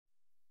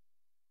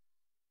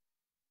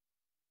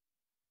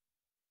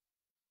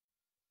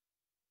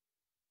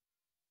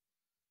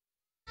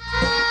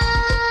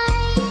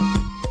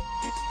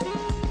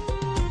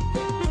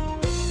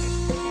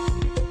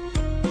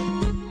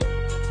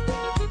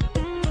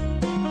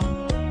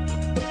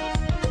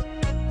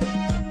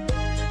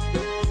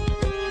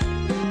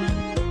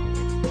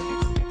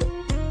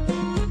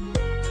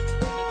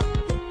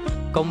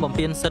បំ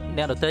ពេញសិទ្ធិ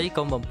អ្នកដទៃ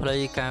កុំបំភ្លៃ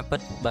ការពិ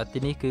តបាទទី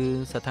នេះគឺ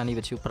ស្ថានីយ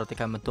វិទ្យុប្រតិ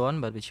កម្មបន្ទាន់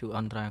បាទវិទ្យុអ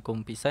ន្តរាគម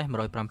ន៍ពិសេស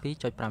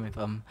 107.5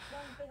 FM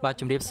បាទ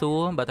ជំរាបសួរ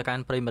បាទទៅកា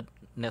ន់ប្រិមិត្ត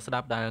អ្នកស្ដា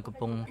ប់ដែលកំ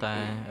ពុងតែ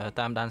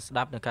តាមដានស្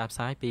ដាប់នៅការផ្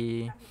សាយពី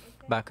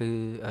បាទគឺ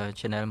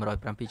Channel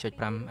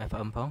 107.5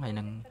 FM ផងហើយ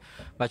នឹង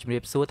បាទជំរា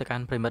បសួរទៅកា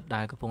ន់ប្រិមិត្ត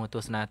ដែលកំពុងទ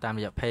ស្សនាតាម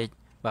រយៈ page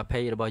បាទ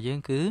page របស់យើង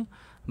គឺ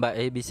បាទ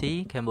ABC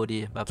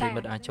Cambodia បាទប្រិមិ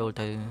ត្តអាចចូល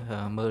ទៅ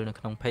មើលនៅ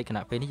ក្នុង page គ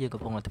ណៈពេលនេះយើង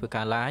កំពុងធ្វើ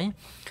ការ live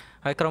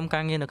ហើយក្រុមកា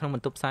រងារនៅក្នុងប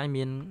ន្ទប់ផ្សាយ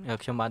មាន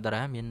ខ្ញុំបាទតា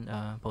រាមាន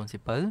បងសិ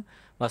ពៅ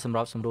បាទសម្រ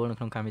បសម្រួលនៅ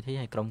ក្នុងកម្មវិធី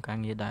ហើយក្រុមការ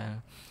ងារដែល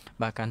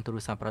បាទកាន់ទូរ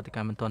ស័ព្ទប្រតិក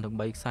ម្មមិនទាន់ទាំង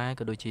3ខ្សែ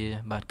ក៏ដូចជា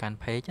បាទកាន់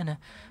page ណា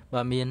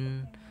បាទមាន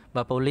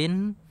បាទប៉ូលីន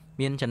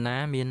មានចនា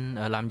មាន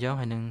ឡាំយ៉ង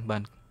ហើយនឹងបា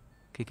ទ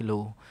គីគីឡូ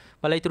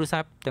បាទលេខទូរស័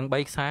ព្ទទាំង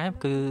3ខ្សែ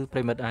គឺប្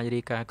រិមិត្តអាច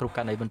រាយការណ៍គ្រប់ក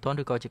រណីបន្ទាន់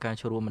ឬក៏ជាការ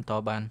ចូលរួមបន្ត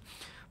បាន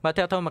បាទ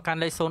តើតើមកកាន់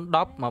លេខ010 23 10 10 012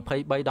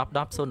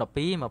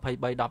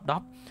 23 10 10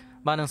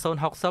បាទនឹង060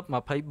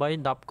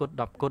 23 10 គុត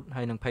 10 គុត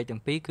ហើយនឹង page ទាំ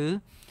ងពីរគឺ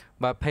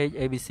បាទ page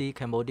ABC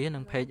Cambodia និ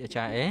ង page អា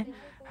ចារ្យ A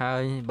ហើ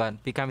យបាទ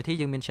ពីកម្មវិធី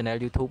យើងមាន channel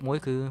YouTube មួយ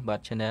គឺបាទ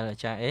channel អា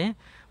ចារ្យ A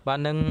បាទ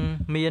នឹង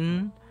មាន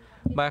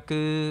បាទ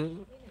គឺ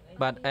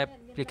បាទ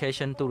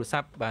application ទូរស័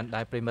ព្ទបាទ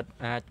ដែលប្រិមិត្ត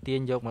អាចទា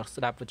ញយកមក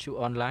ស្ដាប់វិទ្យុ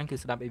online គឺ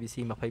ស្ដាប់ ABC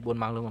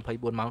 24 ម៉ោងលើ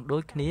24 ម៉ោងដូ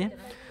ចគ្នា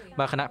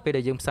បាទខណៈពេល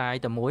ដែលយើងផ្សាយ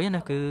តែមួយ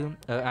ណាគឺ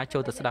អាចចូ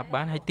លទៅស្ដាប់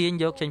បានហើយទាញ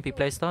យកចេញពី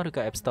Play Store ឬ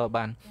ក៏ App Store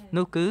បាន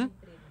នោះគឺ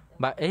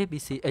បាទ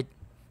ABCX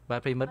បាទ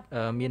ប្រិមិត្ត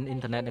មានអ៊ីន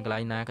ធឺណិតនៅកន្លែ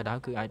ងណាក៏ដោយ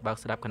គឺអាចបើក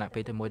ស្ដាប់ខណៈពេ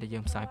លតែមួយដែលយើ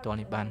ងផ្សាយផ្ទាល់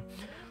នេះបាន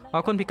អ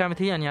រគុណពីកម្មវិ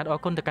ធីអនុញ្ញាតអរ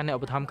គុណទៅកាន់អ្នកឧ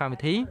បត្ថម្ភកម្មវិ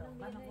ធី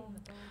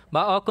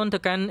បាទអរគុណទៅ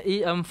កាន់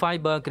EM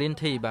Fiber Green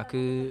Tea បាទ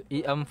គឺ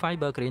EM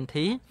Fiber Green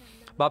Tea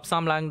បាទផ្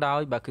សំឡើងដោ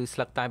យបាទគឺស្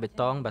លឹកតែបៃ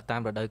តងបាទតា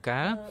មរដូវ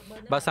កាល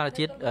បាទសារ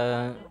ជាតិ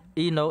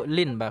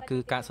Inulin បាទគឺ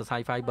កាកសរសៃ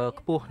fiber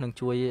ខ្ពស់នឹង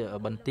ជួយ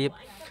បន្ទាប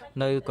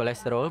នៅ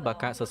cholesterol បាទ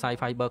កាកសរសៃ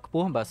fiber ខ្ព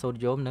ស់បាទ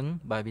sodium និង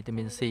បាទ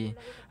vitamin C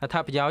អត្ថ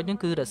ប្រយោជន៍នឹង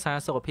គឺរក្សា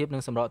សុខភាពនិ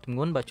ងសម្រកទម្ង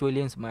ន់បាទជួយ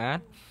លាងសម្អាត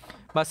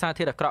បាទសារ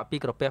ធាតុអាក្រក់ពី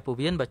ក្រពះពោះ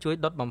វៀនបាទជួយ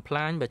ដុតបំផ្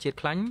លាញបាទជាតិ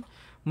ខ្លាញ់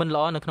មិន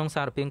ល្អនៅក្នុង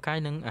សារពាង្គកាយ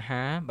និងអា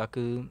ហារបាទ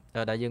គឺ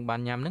ដែលយើងបាន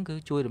ញ៉ាំហ្នឹងគឺ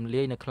ជួយរំ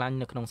លាយនៅខ្លាញ់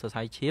នៅក្នុងសរ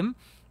សៃឈាម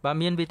បាទ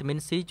មាន vitamin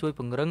C ជួយព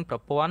ង្រឹងប្រ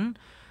ព័ន្ធ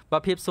បា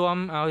ទភាពស៊ាំ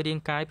ឲ្យរាង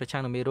កាយប្រឆាំ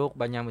ងនឹងមេរោគ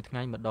បាទញ៉ាំមួយថ្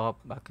ងៃមួយដប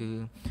បាទគឺ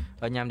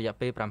ញ៉ាំរយៈ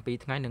ពេល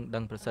7ថ្ងៃនឹងដឹ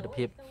ងប្រសិទ្ធ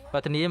ភាពបា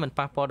ទធានាមិន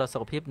ប៉ះពាល់ដល់សុ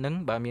ខភាពនិង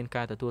បាទមាន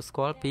ការទទួលស្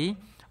គាល់ពី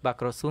បាទ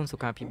ក្រសួងសុ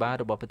ខាភិបាល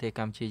របស់ប្រទេស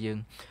កម្ពុជាយើង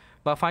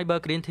បាទ Fiber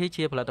Green Tea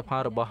ជាផលិតផ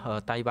លរបស់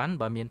តៃវ៉ាន់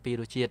បាទមាន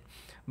2រសជាតិ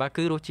បាទ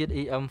គឺរសជាតិ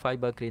EM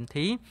Fiber Green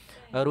Tea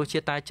រសជា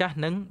តិតែចាស់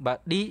និងបាទ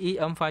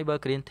DEM Fiber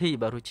Green Tea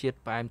បាទរសជាតិ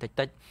ផ្អែមតិច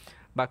តិច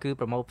បាទគឺ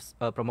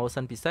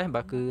promotion ពិសេស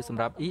បាទគឺស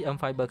ម្រាប់ EM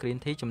Fiber Green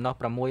Tea ចំណុះ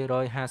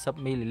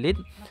650 ml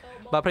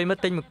បាទប្រិមិត្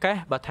តទិញ1កេស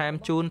បាទថែម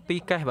ជូន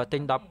2កេសបាទទិ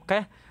ញ10កេ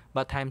ស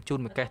បាទថែមជូន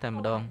1កេសតែ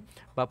ម្ដង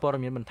បាទព័ត៌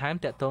មានបន្ថែម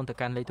តាក់ទងទៅ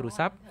កាន់លេខទូរ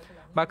ស័ព្ទ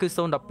បាទគឺ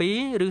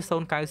012ឬ098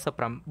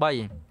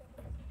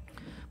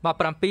បាទ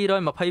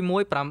721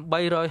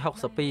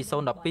 862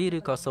 012ឬ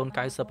ក៏098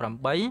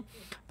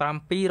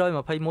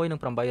 721និង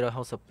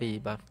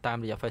862បាទតាម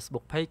រយៈ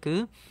Facebook Page គឺ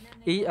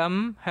EM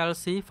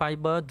Healthy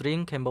Fiber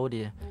Drink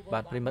Cambodia បា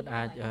ទប្រិមិត្ត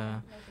អាច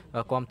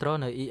គ្រប់គ្រង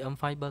នៅ EM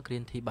Fiber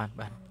Green Tea បា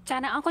ទចា៎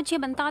អរគុណជា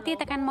បន្តទៀត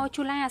ទៅកាន់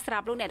Modula សម្រា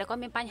ប់លោកអ្នកដែលគា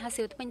ត់មានបញ្ហា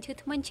សៀវធ្មេញឈឺ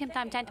ធ្មេញឈាម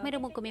តាមចាញ់ធ្មេញឬ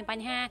មកក៏មានប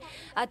ញ្ហា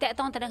តាក់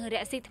ទងទៅនឹងរ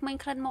ស្ស៊ីធ្មេញ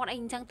ក្លិនមាត់អី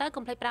អញ្ចឹងទៅ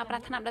កុំភ្លេចប្រើប្រា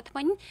ស់ថ្នាំដុសធ្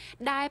មេញ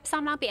ដែលផ្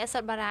សំឡើងពីអេសិ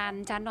តបារាន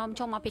ចានាំ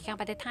ចូលមកពីខាង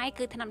ប្រទេសថៃ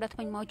គឺថ្នាំដុសធ្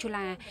មេញ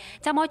Modula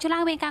ចា Modula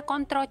មានការគ្រ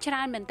ប់គ្រងច្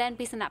រើនមែនទែន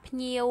ពីសំណាក់ភ្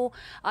ញៀវ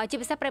ជា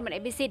ពិសេសប្រិមត្ត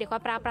ABC ដែលគា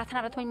ត់ប្រើប្រាស់ថ្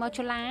នាំដុសធ្មេញ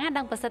Modula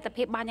ដឹងប្រសិទ្ធ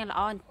ភាពបានយ៉ាងល្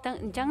អអ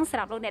ញ្ចឹងសម្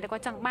រាប់លោកអ្នកដែលគា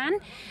ត់ចង់បាន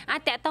អា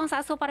ចតាក់ទងសា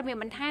កសួរព័ត៌មាន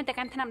បន្ថែមទៅ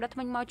កាន់ថ្នាំដុសធ្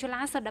មេញ Modula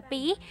 012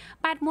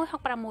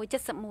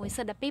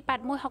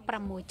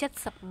 816671 012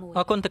 816671អ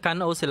រគុណទៅកាន់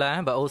អូសេឡា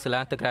បាទអូសេឡា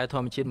ទឹកក្រៅធ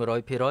ម្មជាតិ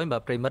 100% បា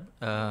ទប្រិមិត្ត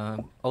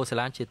អូសេ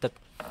ឡាជាទឹក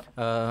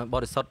ប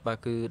រិសុទ្ធបាទ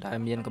គឺដែល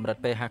មានកម្រិត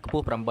pH ខ្ព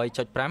ស់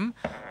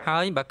 8.5 ហើ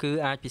យបាទគឺ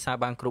អាចពិសា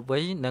បានគ្រប់វ័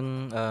យនិង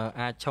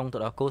អាចឆុងទៅ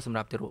ដល់គោសម្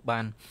រាប់ទារកបា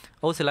ន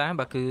អូសេឡា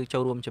បាទគឺចូ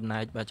លរួមចំណែ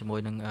កបាទជាមួយ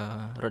នឹង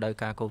រដូវ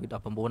កាល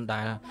COVID-19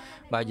 ដែល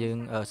បាទយើង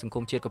សង្គ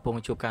មជាតិកំពុង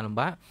ជួបការលំ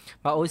បាក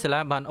បាទអូសេឡា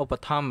បានឧប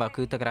ត្ថម្ភបាទ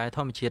គឺទឹកក្រៅធ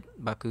ម្មជាតិ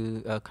បាទគឺ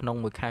ក្នុង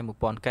មួយខែ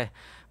 1000 កេស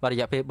បាទរ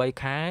យៈពេល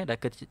3ខែដែល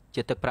គិត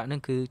ជាទឹកប្រាក់នឹ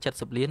ងគឺ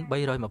70លាន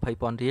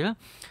320,000រៀល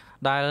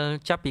ដែល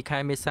ចាប់ពីខែ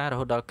មេសារ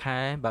ហូតដល់ខែ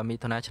បាទមិ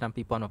ថុនាឆ្នាំ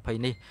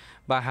2020នេះ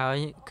បាទហើយ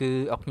គឺ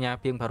អង្គការ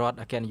ពីងបរដ្ឋ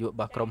អគ្គនាយករ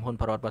បស់ក្រុមហ៊ុន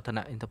បរដ្ឋវឌ្ឍ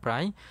នៈ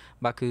Enterprise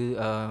បាទគឺ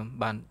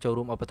បានចូល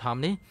រួមឧបត្ថម្ភ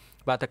នេះ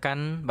បាទទៅកា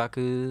ន់បាទ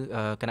គឺ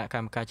គណៈក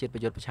ម្មការជាតិប្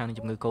រយុទ្ធប្រឆាំងនឹង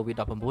ជំងឺ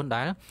COVID-19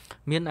 ដែល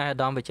មានអាយ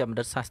ដាមវិជ្ជបណ្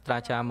ឌិតសាស្ត្រា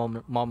ចារ្យមុំ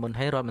មុន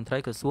ហេរដ្ឋមន្ត្រី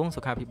ក្រសួង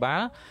សុខាភិបា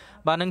ល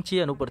បាទនឹងជា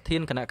អនុប្រធា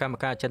នគណៈកម្ម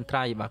ការអចិន្ត្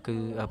រៃយ៍បាទគឺ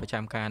ប្រ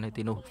ចាំការនៅ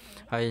ទីនោះ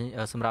ហើយ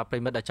សម្រាប់ប្រិ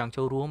មិត្តដែលចង់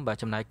ចូលរួមបាទ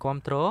ចំណាយគាំ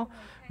ទ្រ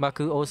បាទ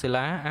គឺអូសេ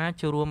ឡាអាច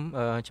ចូលរួម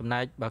ចំណែ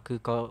កបាទគឺ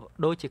ក៏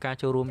ដូចជាការ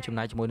ចូលរួមចំ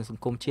ណាយជាមួយនឹងស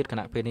ង្គមជាតិគ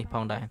ណៈពេលនេះផ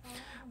ងដែរ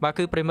បាទ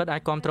គឺប្រិមិត្តអា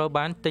ចគាំទ្រ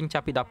បានទិញចា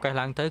ប់ពី10កេស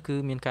ឡើងទៅគឺ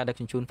មានការដឹក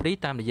ជញ្ជូនហ្វ្រី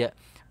តាមរយៈ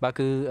បាទ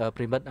គឺ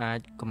ប្រិមិត្តអាច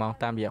កម្មង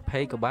តាមរយៈ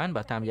Page ក៏បាន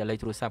បាទតាមរយៈលេខ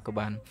ទូរស័ព្ទក៏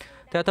បាន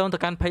តើតើទៅ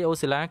កាន់ Page អូ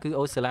សេឡាគឺ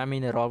អូសេឡា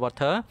Mineral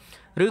Water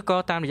ឬក៏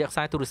តាមរយៈខ្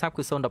សែទូរស័ព្ទ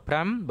គឺ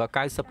015បាទ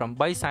98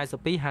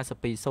 42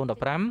 52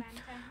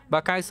 015បា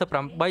ទ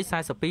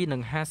98 42និ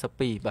ង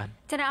52បាទ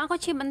จะได้ก็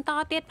ชิมมันต่อ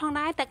เตี้ยพองไ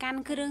ด้แต่การ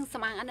คือเรื่องส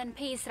มังอันนั้น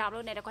พี่สลับล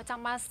งเนี่ยเดี๋ยวก็จัง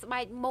มาสบา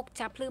ยมก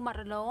จับพลือมา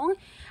ลง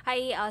ไอ้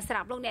ส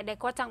ลับลงเนี่ยเดี๋ยว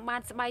ก็จังมา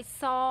สบาย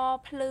ซอ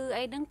พลือไ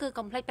อ้นั่นคือก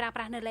ำไพปลาป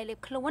ลาเนื้อเลยเล็บ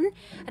คล้วน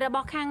ระบ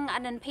อกข้างอั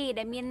นนั้นพี่ไ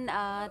ด้มี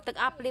ตึก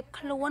อัพเล็บค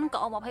ล้วนก็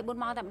ออกมาให้บุญ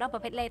มาแต่เราปร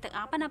ะเภทเลยตึก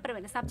อัพนั่นเป็นแบ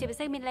บซับเจไปเ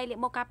ซ็กมีเลยเล็บ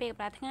โมกาเป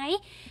ปลาทั้งไง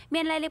มี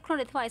เลยเล็บคล้วนเ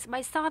ดี๋ยวถอยสบา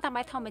ยซอแต่ใบ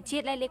ทองมาจี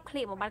ดเลยเล็บค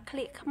ลีบบัดค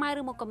ลีข้ามาห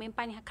รือโมกมี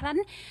ปัญหาครั้น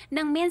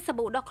นังเมียนส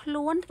บู่ดอกค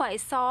ล้วนถอย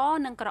ซอ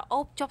นังกระอ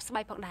บจบสบา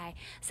ยผักได้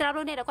สลับล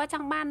งเนี่ยเดี๋ยวก็จั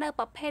งบ้านเนื้อ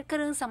ประเภทเค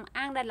รื่องสำอ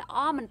างได้ละ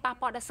อ้อมันปา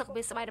ปอดสึกไป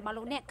สบายแต่มา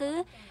ลูกเนี่ยคือ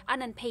อัน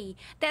นั้นพี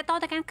แต่ต่อ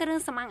แต่การเครื่อง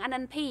สำอางอัน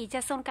นั้นพีจะ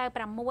โซนกายป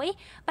รำมวย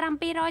ปร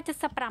ำปีร้อยจะ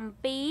สปร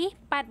ำปี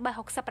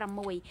8/6สปรำ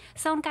มวย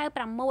โซนกายป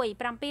รำมวย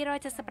ปรำปีร้อย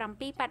จะสปรำ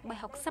ปี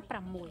8/6สปร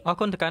ำมวย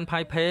คนจากการพา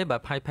ยเพย์แบ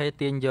บพายเพย์เ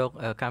ตียนยก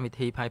การวิ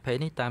ธีพายเพย์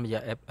นี่ตามอย่า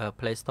งแอป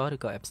Play Store หรื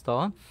อก็ App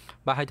Store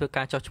บาให้ធ្វើ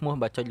ការចុះឈ្មោះ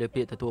បើចុចលើ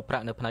ពាក្យទទួលប្រា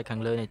ក់នៅផ្នែកខា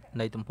ងលើ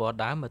នៃទំព័រ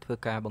ដើមមកធ្វើ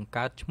ការបង្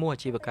កើតឈ្មោះអា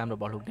ជីវកម្មរ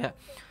បស់លោកអ្នក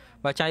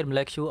បើចែករំ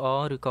លែក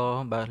QR ឬក៏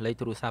បើលេខ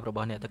ទូរស័ព្ទរប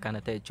ស់អ្នកទៅកាន់អ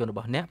តិថិជនរប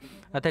ស់អ្នក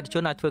អតិថិជ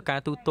នអាចធ្វើការ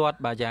ទូទាត់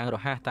បើយ៉ាងរ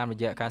ហ័សតាមរ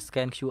យៈការ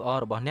scan QR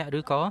របស់អ្នក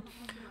ឬក៏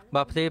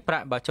បើផ្ទេរប្រា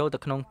ក់បើចូលទៅ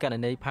ក្នុងគណ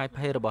នី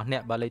PayPay របស់អ្ន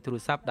កបើលេខទូរ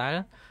ស័ព្ទដែល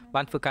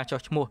បានធ្វើការចុះ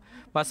ឈ្មោះ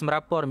បើសម្រា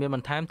ប់ព័ត៌មានប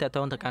ន្ថែមទាក់ទ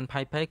ងទៅកាន់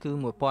PayPay គឺ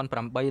1800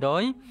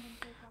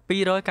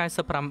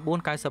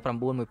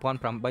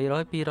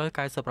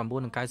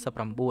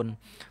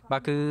 299 បា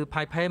ទគឺ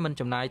PayPay មិន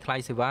ចំណាយថ្លៃ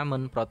សេវាមិ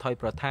នប្រថុយ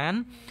ប្រថាន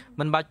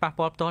មិនបាច់ប៉ះ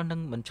ពាល់ផ្ទាល់និង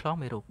មិនឆ្លង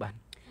មេរោគបាទ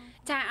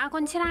ចាអរគុ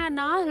ណច្រើន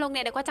เนาะលោកអ្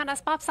នកដែលគាត់ចង់ដល់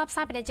spot ផ្សព្វផ្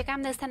សាយពាណិជ្ជកម្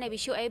មនៅស្ថានីយ៍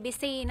Visu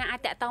ABC ណាអាច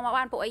តាក់ទងមក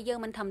បានពួកអីយើង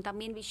មិនត្រឹមតែ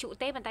មាន Visu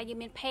ទេប៉ុន្តែយើង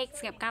មាន page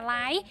សម្រាប់ការ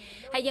live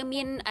ហើយយើង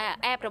មាន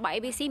app របស់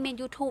ABC មាន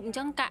YouTube អញ្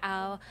ចឹងការ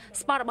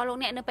spot របស់លោក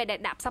អ្នកនៅពេលដែល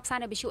ដាក់ផ្សព្វផ្សាយ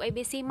នៅ Visu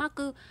ABC មក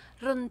គឺ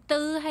រុន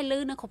ទឺហើយលឺ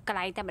នៅគ្រប់កន្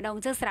លែងតែម្ដងអ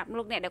ញ្ចឹងសម្រាប់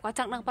លោកអ្នកដែលគាត់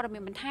ចង់ដឹងព័ត៌មា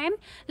នបន្ថែម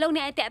លោកអ្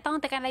នកអាចតាក់ទង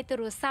ទៅកាន់លេខទូ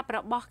រស័ព្ទរ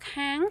បស់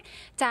ខាង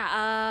ចា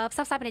ផ្ស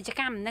ព្វផ្សាយពាណិជ្ជ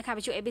កម្មនៅខាង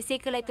Visu ABC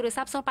គឺលេខទូរ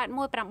ស័ព្ទ081 850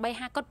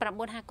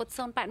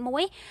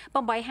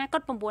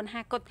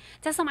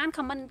 950 ចាសូមអាន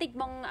comment បន្តិច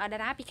បងតា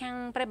រាពីខាង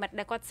ប្រិមិត្ត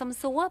ដែលគាត់សុំ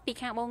សួរពី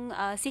ខាងបង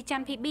ស៊ីចា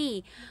ន់ PB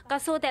ក៏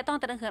សួរតើតង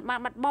ទៅនឹងរឿងបាន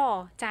បាត់ប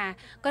ចា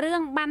ក៏រឿ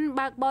ងបាន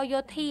បើកបយោ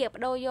ធាប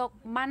ដូរយក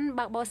បាន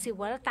បើកបស៊ី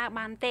វិលតើ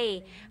បានទេ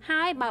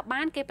ហើយបើ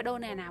បានគេបដូរ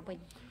នៅណាវិញ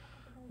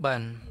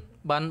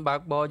បានបើ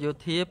កបយោ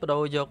ធាបដូ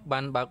រយកបា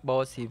នបើកប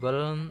ស៊ីវិល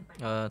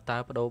តើ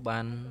បដូរបា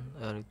ន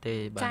ឬទេ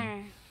បាទ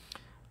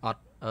អ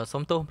ត់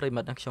សុំទោសប្រិមិ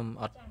ត្តខ្ញុំ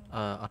អ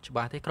ត់ច្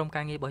បាស់ទេក្រុម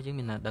ការងាររបស់យើង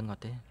មានណាដឹងអ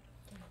ត់ទេ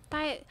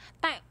តែ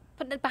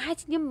ប្រហែល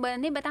ខ្ញុំ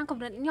នេះបើតាមក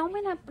ម្រិតខ្ញុំ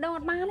ឯណាបដូរអ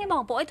ត់បានទេប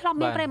ងព្រោះអីធ្លាប់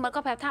មានប្រិមិត្តក៏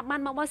ប្រាប់ថាបាន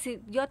មកបស៊ី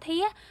យោធា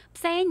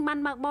ផ្សេងបាន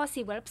មកប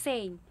ស៊ីវិលផ្សេ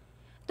ង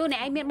តួអ្នក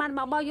ឯងមានបានម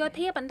កបយោ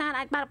ធាប៉ុន្តែ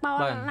អាចបើកប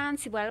ឡាន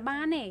ស៊ីវិលបា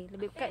នទេរ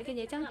បៀបគេ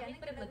និយាយចឹង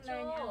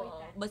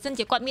បើសិន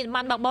ជាគាត់មាន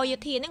បានបើកបយោ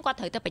ធាហ្នឹងគាត់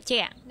ត្រូវតែបញ្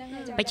ជាក់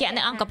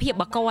នៅអង្គភាពរ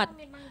បស់គាត់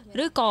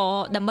ឬក៏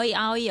ដើម្បី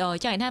ឲ្យ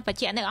ចង់ថាបញ្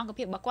ជាក់នៅអង្គ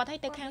ភាពរបស់គាត់ឲ្យ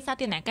ទៅខាងសា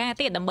ធារណការ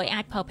ទៀតដើម្បីអា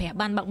ចប្រើប្រាស់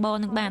បានបើកប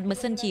នឹងបានបើ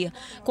សិនជា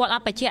គាត់អ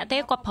ត់បញ្ជាក់ទេ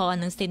គាត់ប្រើ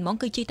នឹងស្ទីនហ្មង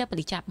គឺជិះតែប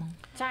រិចាប់ហ្មង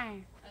ចា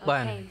បា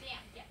ទ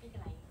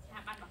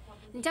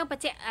អញ្ចឹងប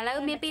ច្ចៈឥឡូវ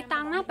មានពីរត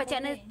ង់ណាបច្ចៈ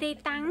នៅទី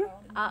តាំង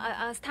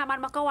ស្ថាប័ន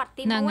របស់គាត់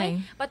ទី1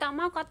បន្ត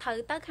មកគាត់ត្រូវ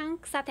ទៅខាង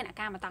សាធារណ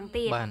ការមកតង់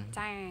ទៀត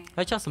ចា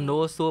ហើយចុះសំណួ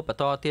រសួរបន្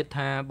តទៀត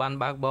ថាបាន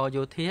បើកបរ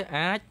យោធា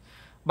អាច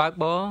បើក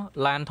បរ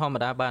ឡានធម្ម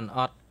តាបានអ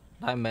ត់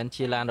តែមិនមែន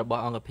ជាឡានរប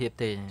ស់អង្គភាព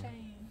ទេ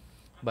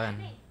បាន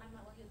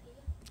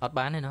អត់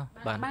បានទេណោះ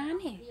បាន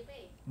ទេ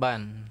បា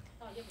ន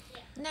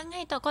ហ្នឹង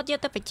ហើយតើគាត់យក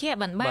ទៅបញ្ជាក់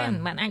បាន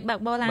អាចបើក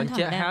បរឡានធម្មតាបញ្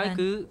ជាក់ហើយ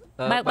គឺ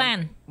បើកបាន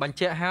បញ្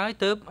ជាក់ហើយ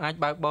ទើបអាច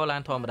បើកបរឡា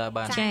នធម្មតា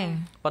បានចា៎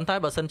ប៉ុន្តែ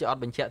បើសិនជាអ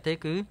ត់បញ្ជាក់ទេ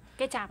គឺ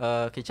គេចាប់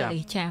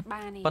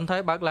បានប៉ុន្តែ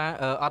បើកឡាន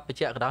អត់បញ្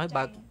ជាក់ក៏ដោយ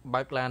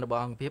បើកឡានរប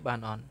ស់អង្គភាពបាន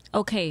អត់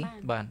អូខេ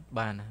បាន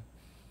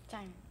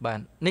ចា៎បាន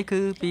នេះគឺ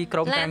ពីក្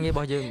រុមការងាររប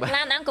ស់យើង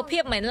ឡានអង្គភា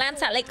ពមិនមែនឡាន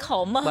សាក់លេខក្រុ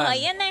មហើ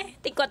យណា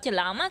ទីគាត់ច្រ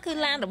ឡំគឺ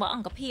ឡានរបស់អ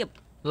ង្គភាព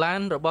ឡា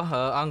នរបស់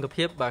អង្គ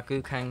ភាពបាទគឺ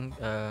ខាង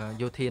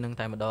យោធានឹង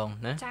តែម្ដង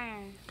ណាចា៎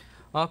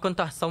អរគុណ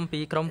តោះសុំពី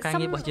ក្រុមការ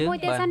ងាររបស់យើងបាទមួយ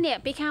ទៀតសិននេះ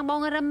ពីខាងប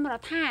ងរឹមរ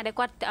ដ្ឋាដែល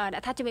គាត់ដា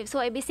ក់ថាជំរាបសួ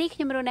រ ABC ខ្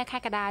ញុំរស់នៅខេ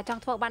ត្តកណ្ដាលច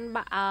ង់ធ្វើបាន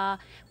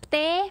ផ្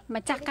ទេ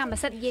ម្ចាស់កម្ម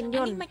សិទ្ធិយានយ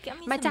ន្ត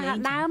ម្ចាស់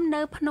ដើម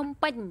នៅភ្នំ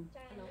ពេញ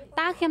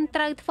តើខ្ញុំត្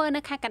រូវធ្វើ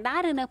នៅខេត្តកណ្ដាល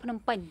ឬនៅភ្នំ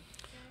ពេញ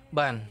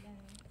បាទ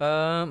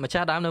ម្ចា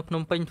ស់ដើមនៅភ្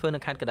នំពេញធ្វើនៅ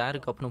ខេត្តកណ្ដាលឬ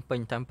ក៏ភ្នំពេញ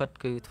តាមពិត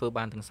គឺធ្វើ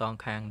បានទាំងសង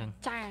ខាងហ្នឹង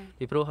ចា៎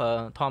ពីព្រោះ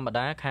ធម្ម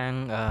តាខា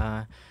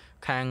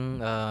ង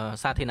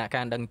សាធារណ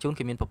ការដឹងជូន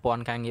គេមានប្រព័ន្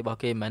ធការងាររបស់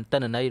គេមិនមែនទិ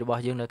ន្នន័យរប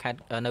ស់យើងនៅខេត្ត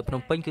នៅភ្នំ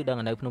ពេញគឺដឹង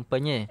នៅភ្នំពេញ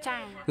ទេ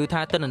គឺ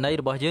ថាទិន្នន័យ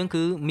របស់យើង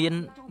គឺ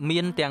មា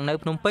នទាំងនៅ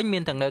ភ្នំពេញមា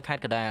នទាំងនៅខេត្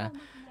តកណ្ដាល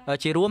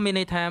ជារួមមាន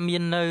ន័យថាមា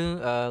ននៅ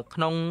ក្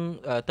នុង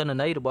ទិន្ន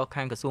ន័យរបស់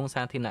ខាងក្រសួង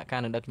សាធារណការ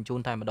និងដឹកជញ្ជូន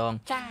តែម្ដង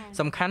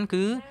សំខាន់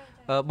គឺ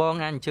បង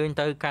អាចអញ្ជើញ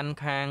ទៅកាន់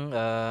ខាង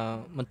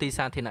មន្ទីរ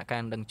សាធារណកា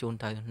រដឹងជូន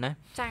ទៅណា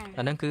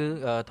អាហ្នឹងគឺ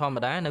ធម្ម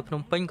តានៅភ្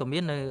នំពេញក៏មា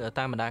ននៅ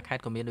តាមបណ្ដាខេត្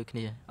តក៏មានដូចគ្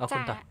នាអរគុ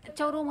ណតោះ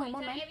ចូលរួមហើយ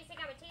មុនណា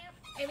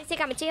ABC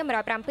កម្ពុជា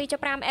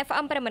 107.5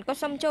 FM ប្រិមិត្តក៏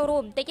សុំចូលរួ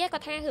មបន្តិចឯងគា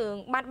ត់ថារឿង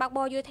បានបើកប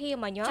រយោធា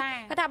មិញគា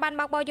ត់ថាបាន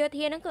បើកបរយោ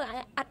ធាហ្នឹងគឺ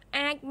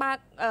អាចបើក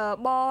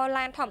បរ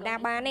ឡានធម្មតា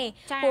បានទេ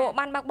ព្រោះ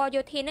បានបើកបរ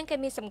យោធាហ្នឹងគេ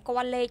មានសម្គា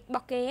ល់លេខរប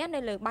ស់គេនៅ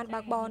លើបានបើ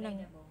កបរហ្នឹង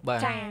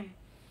ចា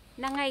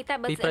ហ្នឹងហើយតែ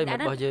បើ ពីប្រិមិត្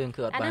តរបស់យើង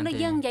គឺអត់បានទេអានឹង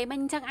យើងនិយាយមិញ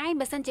អញ្ចឹងឯង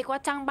បើសិនជាគា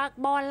ត់ចង់បើក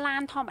បរឡា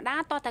នធម្មតា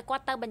តោះតែគា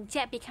ត់ទៅបញ្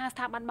ជាក់ពីខាងស្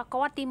ថាប័នរបស់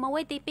គាត់ទី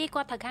1ទី2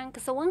គាត់ត្រូវខាងក្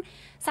រសួង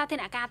សាធារ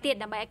ណការទៀត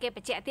ដើម្បីឲ្យគេប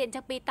ញ្ជាក់ទៀតអញ្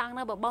ចឹង2តង់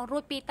នៅបើបងរួ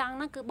ច2តង់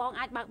ហ្នឹងគឺបង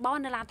អាចបើកបរ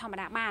នៅឡានធម្ម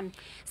តាបាន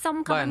សុំ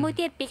ខមមួយ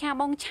ទៀតពីខាង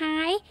បងឆា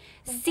យ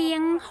សៀ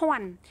ងហ៊ុ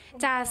ន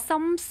ចា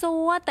សុំសួ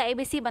រតែ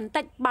ABC បន្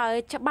តិចបើ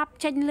ច្បាប់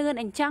ចេញលឿន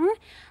អញ្ចឹង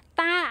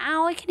តើ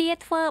ឲ្យគ្នា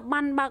ធ្វើ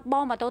បានបើកប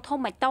រម៉ូតូធំ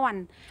មិនតាន់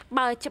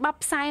បើច្បាប់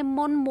ផ្សាយ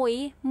មុន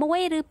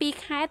1ឬ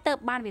2ខែទៅ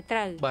បានវាត្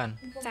រូវបាទ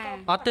ចា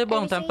អត់ទេប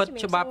ងតាមពិត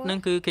ច្បាប់ហ្នឹង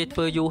គឺគេធ្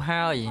វើយូរ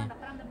ហើយ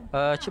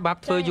ច្បាប់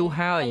ធ្វើយូរ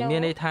ហើយមា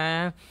នន័យថា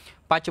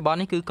បច្ចុប្បន្ន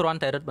នេះគឺគ្រាន់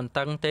តែរឹតបន្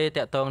តឹងទេ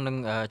តាក់ទងនឹង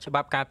ច្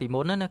បាប់កាលពីមុ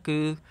នណាគឺ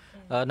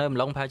នៅម្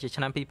លងប្រហែលជា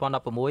ឆ្នាំ2016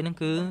ហ្នឹង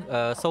គឺ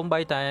សូម្បី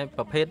តែ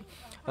ប្រភេទ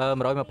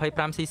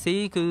125cc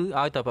គឺ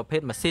ឲ្យតែប្រភេ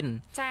ទម៉ាស៊ីន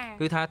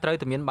គឺថាត្រូវ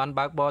តែមានបាន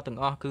បើកបរទាំង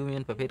អស់គឺមា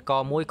នប្រភេទក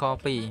1ក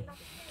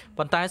2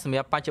ប៉ុន្តែសម្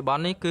រាប់បច្ចុប្បន្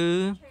ននេះគឺ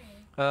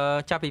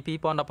ចាប់ពី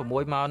2016មក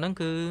ហ្នឹង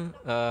គឺ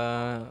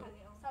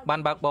បាន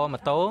បើកបរម៉ូ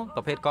តូ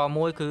ប្រភេទក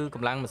1គឺក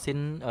ម្លាំងម៉ាស៊ីន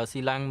ស៊ី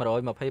ឡាំង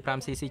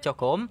 125cc ចុះ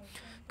ក្រោម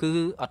គឺ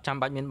អត់ចាំ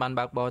បាច់មានបាន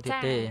បើកបរទៀត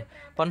ទេ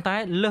ប៉ុន្តែ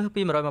លើស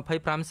ពី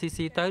 125cc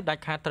ទៅដា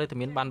ច់ខាតត្រូវតែ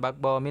មានបានបើក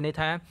បរមានន័យ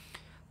ថា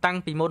តាំង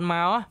ពីមុនម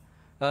ក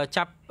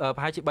ចាប់ប្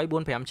រហែលជា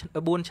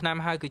4ឆ្នាំ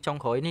ហើយគឺចុង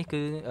ក្រោយនេះ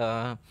គឺ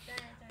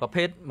ប្រ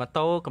ភេទម៉ូ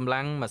តូកម្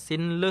លាំងម៉ាស៊ី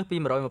នលើសពី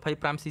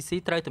 125cc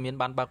ត្រូវតែមាន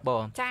បានបើកប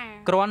រ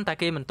គ្រាន់តែ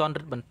គេមិនទាន់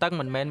រឹតបន្តឹង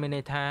មិនមែនមាន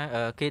ន័យថា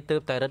គេទើ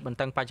បតែរឹតបន្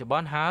តឹងបច្ចុប្ប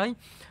ន្នហើយ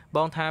ប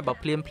ងថាបើ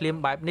ភ្លាម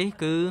បែបនេះ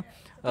គឺ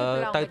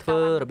ទៅធ្វើ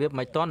របៀប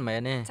មិនទាន់មែ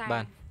នទេបា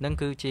ទនឹង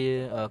គឺជា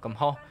កំ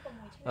ហុស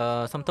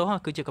សំទោស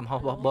គឺជាកំហុស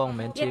របស់បងមិន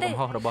មែនជាកំ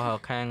ហុសរបស់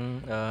ខាង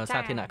សា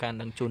ធារណការ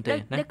នឹងជូនទេណា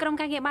នៅក្រុម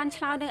ការងារបាន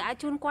ឆ្លើយនឹងឲ្យ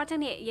ជូនគាត់ចឹង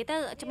នេះនិយាយទៅ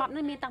ច្បាប់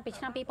នេះមានតាំងពី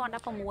ឆ្នាំ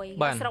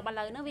2016ស្រុកឥ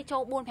ឡូវហ្នឹងវាចូ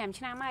ល 4-5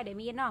 ឆ្នាំហើយដែល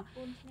មាន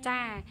ចា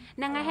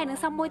ហ្នឹងហើយនឹង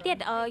សំមួយទៀត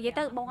និយាយ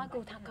ទៅបងឲ្យគូ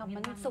ថាក៏មិ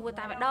នសួរ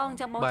តែម្ដង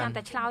ចឹងបងចាំ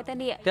តែឆ្លើយទៅ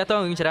នេះតែតើ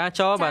រឿងចរា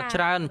ចរណ៍បាទច្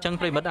រើនអញ្ចឹង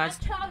ប្រិមិត្តអាច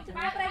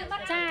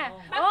ចា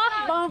អូ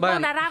បង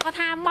តារាក៏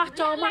ថាមក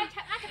ចូលមក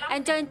អ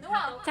ញ្ចឹង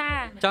ចា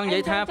ចង់និយា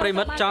យថាប្រិ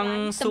មិត្តចង់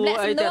សួរ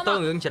អីតែតើ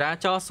រឿងចរា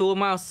ចរណ៍សួរ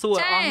មកសួរ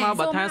អស់ម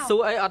កថាសួ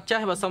រអីអត់ចេះ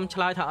បើសុំឆ្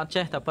លើយថាអត់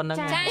ចេះតែប៉ុណ្្នឹង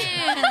ចា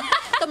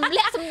ទម្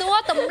លាក់សំដួរ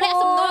ត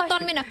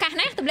ន់មានឱកាស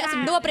ណាទម្លាក់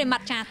សំដួរប្រិម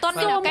ត្តចាតន់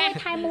មានឱកាស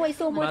ខែមួយ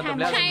សួរមួយខែ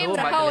មួយខែ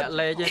រហូត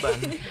លេខទេបាទ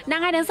ហ្នឹង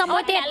ហើយនឹងសុំមួ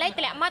យទៀតលេខត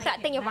ម្លាក់មកត្រាក់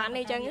ទិញអីវ៉ាន់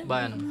នេះអញ្ចឹង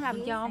បាទតាម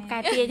យកកែ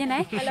ពាចឹងណា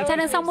ចា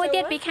នឹងសុំមួយ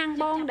ទៀតពីខាង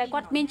បងដែលគា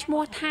ត់មានឈ្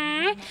មោះថា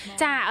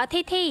ចា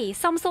ធី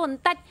សុំសួរប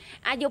ន្តិច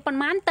អាយុប៉ុន្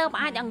មានទៅ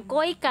អាចអង្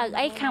គុយកៅ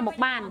អីខាងមុខ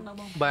បាន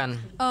បាទ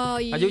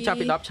អាយុចាប់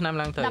ពី10ឆ្នាំ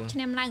ឡើងទៅ10ឆ្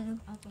នាំឡើង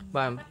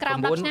បាទក្រោម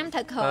10ឆ្នាំត្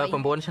រូវក្រោយ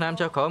9ឆ្នាំ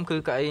ចុះក្រោមគឺ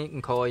កៅអី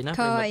ក្រោយណា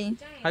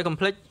ហើយកុំ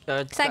ភ្លេច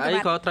កៅអី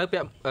ក៏ត្រូវពា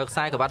ក់ខ្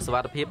សែក្រវ៉ាត់សុវ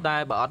ត្ថិភាពដែ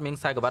របើអត់មាន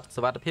ខ្សែក្រវ៉ាត់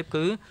សុវត្ថិភាព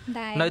គឺ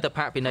នៅតែ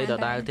ផាកពិន័យដ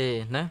ដែលទេ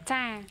ណា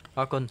ចា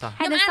អរគុណតោះ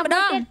ហើយនឹងសម្ដ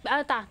ង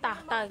តោះ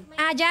ទៅ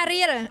អាយ៉ា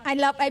រៀល I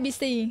love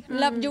ABC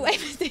love you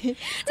ABC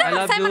ចាំ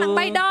ខ្សែមក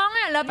3ដង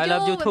love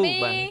you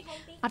បាទ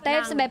អត់ទេ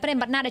សម្រាប់ប្រិម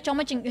ត្តណាដែលចង់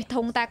មក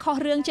ធុងតែខុស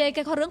រឿងជេរ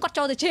គេខុសរឿងគាត់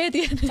ចូលទៅជេរ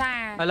ទៀតចា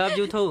I love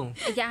you too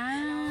យ៉ា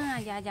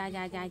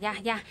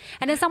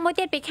ហើយនឹងសុំមួយ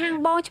ទៀតពីខាង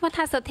បងឈ្មោះ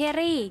ថាសុធា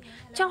រី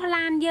ចុះ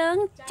ឡានយើង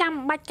ចាំ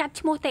បាច់កាត់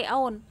ឈ្មោះទេ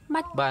អូន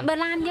បាច់បើ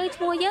ឡានយើង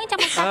ឈ្មោះយើងចាំ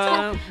បាច់កាត់ឈ្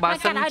មោះបើ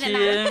សិនជា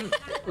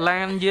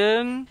ឡានយើ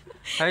ង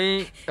ហើយ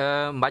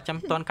មិនបាច់ចាំ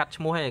តន់កាត់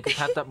ឈ្មោះទេគឺ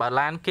ថាបើ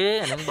ឡានគេ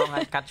អានឹងបង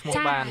អាចកាត់ឈ្មោះ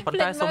បានប៉ុន្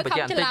តែសូមបញ្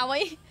ជាក់បន្តិ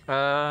ច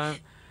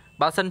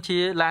បើសិនជា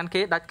ឡាន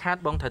គេដាច់ខាត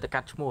បងត្រូវតែកា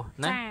ត់ឈ្មោះ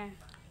ណា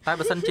តែ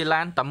បើសិនជា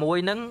ឡានតែមួយ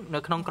ហ្នឹងនៅ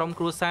ក្នុងក្រុម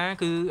គ្រួសារ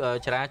គឺ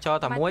ចរាចរ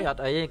តែមួយអ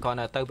ត់អីទេគ្រាន់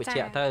តែទៅបញ្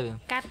ជាក់ទៅ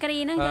កាតគ្រី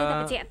ហ្នឹងយកទៅប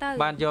ញ្ជាក់ទៅ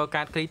បានយក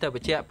កាតគ្រីទៅប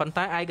ញ្ជាក់ប៉ុន្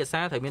តែឯកសា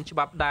រត្រូវមានច្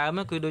បាប់ដើម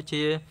គឺដូច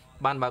ជា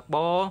បានបើកប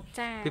រ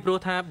ពីព្រោះ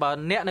ថាបើ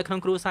អ្នកនៅក្នុង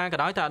គ្រួសារក៏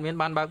ដោយតែអត់មាន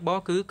បានបើកបរ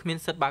គឺគ្មាន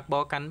សិទ្ធិបើកប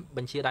រកាន់ប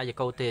ញ្ជាដាយ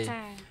កោទេ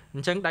អ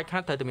ញ្ចឹងដាច់ខា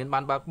តត្រូវតែមានបា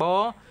នបើកបរ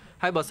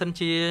ហើយបើសិន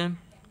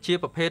ជា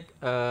ប្រភេទ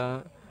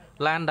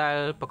ឡានដែល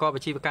ប្រកប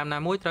អាជីវកម្មណា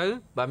មួយត្រូវ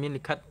បើមាន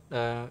លិខិត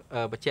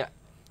បញ្ជាក់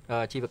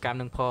អាជីវកម្ម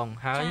នឹងផង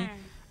ហើយ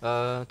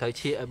ត្រូវ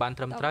ជាឲ្យបាន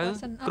ត្រឹមត្រូវ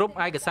គ្រប់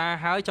ឯកសារ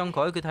ហើយចុងក្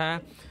រោយគឺថា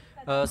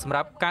សម្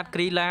រាប់កាតគ្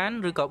រីឡាន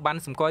ឬក៏បាន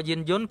សម្គាល់យាន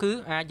យន្តគឺ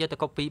អាចយកទៅ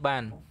កូពីបា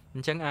នអ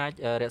ញ្ចឹងអាច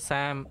រក្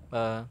សា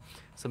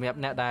សម្រាប់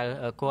អ្នកដែល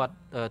គាត់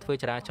ធ្វើ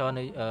ចរាចរណ៍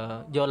នៅ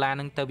យកឡាន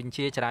នឹងទៅបញ្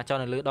ជាចរាចរ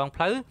ណ៍នៅលើដង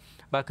ផ្លូវ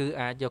បាទគឺ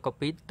អាចយកកូ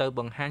ពីទៅប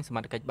ង្ហាញសម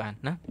ត្ថកិច្ចបាន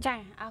ណាចា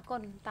អរគុ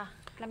ណតោះ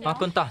អរ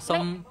គុណតោះសូ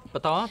មប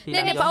ន្តពី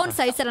នេះបងអូន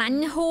ស្រីស្រឡាញ់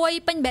ហួយ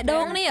ពេញបេះដូ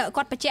ងនេះ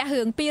គាត់បញ្ជាក់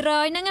រឿង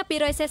200ហ្នឹង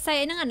200cc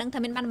ហ្នឹងអានឹងថា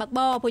មានបានបើកប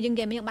រព្រោះយើង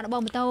គេមានបានបើ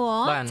កម៉ូតូ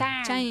ហ៎ចា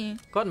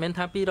គាត់មិនមែន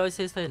ថា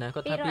 200cc ណាគា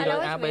ត់ថា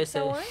 200 ABC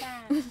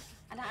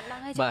អត់ដឹង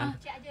ហើយចា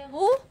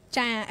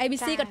ចា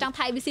ABC គាត់ចង់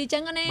ថៃ ABC ចឹ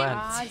ងណា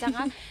អញ្ចឹង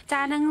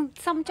ចានឹង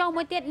សុំចូល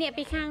មួយទៀតនេះ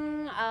ពីខាង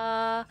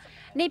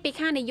នេះពី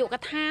ខាងនាយក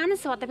ដ្ឋាន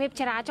សុខភាព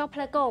ចរាចរណ៍ផ្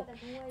លូវគោក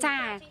ចា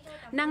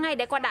ហ្នឹងហើយ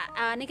ដែលគាត់ដាក់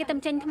នេះគេទៅ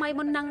ចេញថ្មី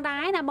មុនហ្នឹងដែ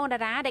រណាបងតា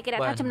រាដែលគេដា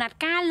ក់ថាចំណាត់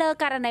ការលើ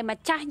ករណីម្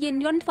ចាស់យាន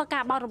យន្តធ្វើកា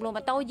របោករំលោភ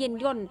ម៉ូតូយាន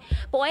យន្ត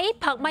ពួកអី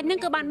ព្រឹកមិញហ្នឹង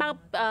គឺបានបើក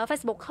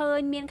Facebook ឃើញ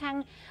មានខាង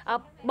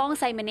បង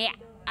ស្រីម្នាក់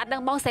អត់ដឹ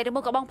ងបងស្រីឬ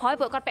មួយក៏បងប្រុស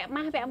ពួកគាត់ពាក់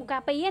ម៉ាស់ពាក់មុខកា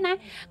រពារណា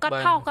គាត់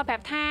ខុសគាត់ប្រា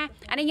ប់ថា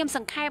អានេះខ្ញុំស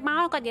ង្ខេបម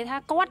កគាត់និយាយថា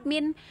គាត់មា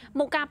ន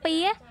មុខការពា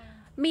រ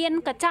មាន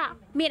កញ្ចក់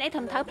មានអីត្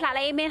រឹមត្រូវផ្លាក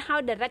លេខមានហើយ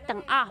direct ទាំ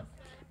ងអស់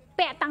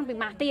ពាក់តាំងពី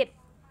ម៉ាស់ទៀត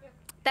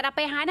តែដល់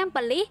ពេលហើយហ្នឹង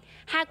ប៉លីស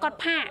ហៅគាត់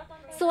ផាក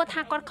សួរ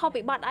ថាគាត់ខុស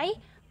ពីបត់អី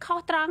ខុស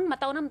ត្រង់ម៉ូ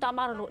តូហ្នឹងមិនតប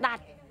រលូដា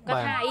ច់គា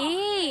ត់ថាអី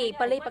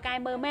ប៉លីបកាយ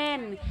មើលមែន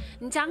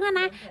អញ្ចឹង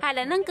ណាហើយឥ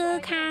ឡូវហ្នឹងគឺ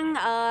ខាង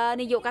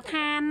នាយកដ្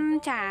ឋាន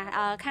ចា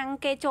ខាង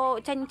គេចូល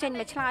ចេញ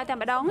មកឆ្លើយតែ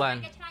ម្ដង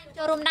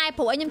ចូលរួមដែរ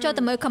ព្រោះខ្ញុំចូល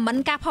ទៅមើល comment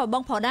ការផលប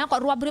ងប្រុសដែរគា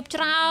ត់រាប់រៀប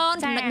ច្រើន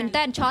ចំណុចមែន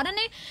តើច្រើន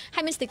ណា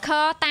ហើយមាន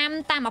sticker តា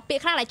មអាពាក្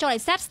យខ្លះដែលចូលឲ្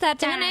យ set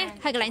ចឹងណា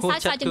ហើយកន្លែងសើ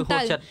ចចឹងទៅ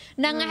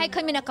ហ្នឹងហើយឃើ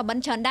ញមាន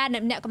comment ច្រើនដែរ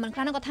អ្នក comment ខ្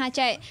លះហ្នឹងគាត់ថា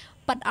ចេះ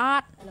ប៉ិតអ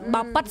ត់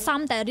បើប៉ិតសំ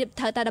តែរៀប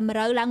ត្រូវតែតម្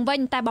រូវឡើងវិញ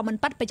តែបើមិន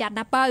ប៉ិតប្រយ័ត្ន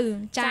ណាបើ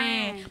ចា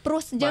ព្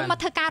រោះយើងមក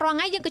ធ្វើការរង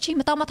ថ្ងៃយើងក៏ជិះ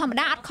ម៉ូតូមកធម្ម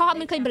តាអត់ខក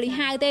មានឃើញបលី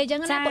ហៅទេអញ្ចឹ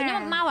ងណាពួកខ្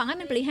ញុំមករងថ្ងៃ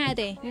មានបលីហៅ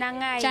ទេហ្នឹង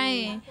ហើយចា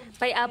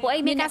ពេលពួកអី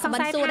មានការសង្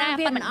ស័យថា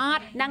វាមិនអ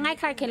ត់ហ្នឹងហើយ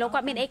ខ្លាចគេលោកគា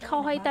ត់មានអីខុស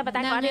ហើយតែប៉ុន្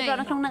តែគាត់រៀបរាប់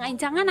នៅក្នុងហ្នឹងអី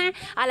ចឹងណា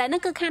ឥឡូវហ្នឹ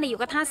ងគឺខាងនាយ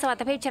កដ្ឋានសុវត្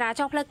ថិភាពចរា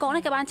ចរណ៍ផ្លូវគោក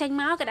នេះក៏បានចេញ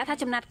មកគេដាក់ថា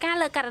ចំណាត់ការ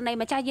លើករណី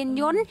ម្ចាស់យាន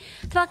យន្ត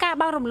ធ្វើការ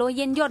បោករំលោះ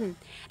យានយន្ត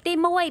ទី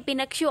1ពី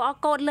នៅ QR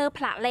code លើ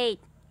ផ្លាកលេខ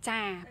ចា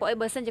ពួកអី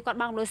បើសិនជាគាត់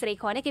បងលុយសេរី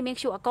ក្រោយនេះគេមាន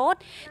QR code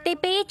ទី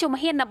2ជំ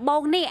ហានដំបូ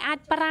ងនេះអាច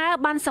ប្រើ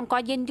បានសម្គា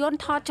ល់យានយន្ត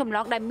ថតចម្ល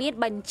ងដែលមាន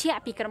បញ្ជាក់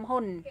ពីក្រុមហ៊ុ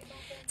ន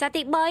ចា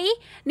ទី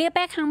3នា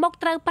ពេលខាងមុខ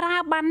ត្រូវប្រើ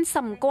បានស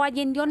ម្គាល់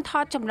យានយន្តថ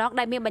តចម្លង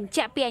ដែលមានបញ្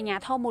ជាក់ពីអាជ្ញា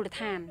ធរមូលដ្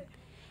ឋាន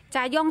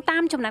ចាយោងតា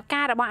មចំណាត់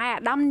ការរបស់ឯកឧ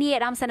ត្តមនាយឧ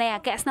ត្តមសេនីយ៍អ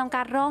គ្គស្នង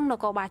ការរងន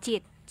គរបាលជា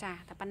តិចា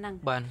តែប៉ុណ្្នឹង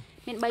បាទ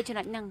មាន3ចំ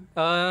ណុចហ្នឹង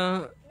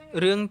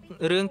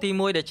រឿងទី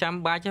1ដែលចាំ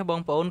បាច់បង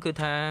ប្អូនគឺ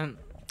ថា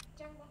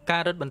កា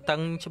ររឹតបន្តឹ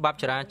ងច្បាប់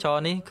ចរាចរ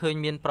ណ៍នេះឃើញ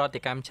មានប្រតិ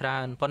កម្មច្រើ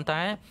នប៉ុន្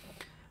តែ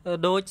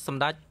ដោយស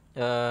ម្ដេច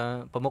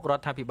ប្រមុខរ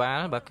ដ្ឋាភិបាល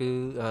បាទគឺ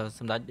ស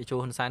ម្ដេចតេជោ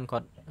ហ៊ុនសែនគា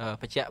ត់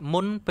បញ្ជាក់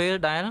មុនពេល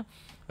ដែល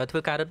ធ្វើ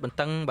ការរឹតបន្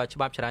តឹងបាទច្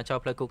បាប់ចរាចរ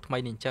ណ៍ផ្លូវគោកថ្មី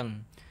នេះអញ្ចឹង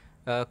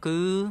គឺ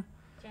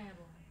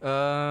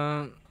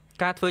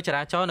ការធ្វើច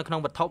រាចរណ៍នៅក្នុ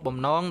ងវត្ថុបំ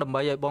ណងដើម្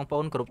បីឲ្យបងប្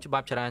អូនគ្រប់ច្បា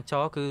ប់ចរាច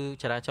រណ៍គឺ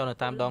ចរាចរណ៍នៅ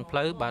តាមដងផ្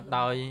លូវបាទ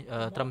ដោយ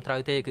ត្រឹមត្រូវ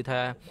ទេគឺ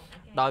ថា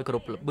ដោយគ្រ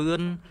ប់ល្បឿ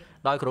ន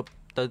ដោយគ្រប់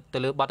ទៅ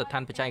លើបទដ្ឋា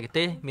នបច្ចេក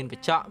ទេសមានក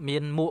ញ្ចក់មា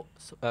នមួក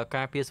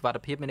ការពារសុវត្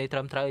ថិភាពមានន័យត្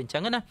រឹមត្រូវអញ្ចឹ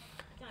ងណា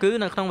គឺ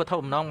នៅក្នុងវត្ថុ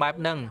បំណងបែប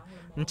ហ្នឹង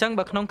អញ្ចឹង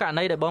បើក្នុងករ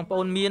ណីដែលបងប្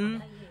អូនមាន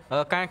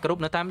ការគ្រប់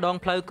នៅតាមដង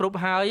ផ្លូវគ្រប់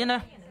ហើយណា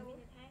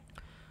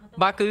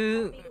បាទគឺ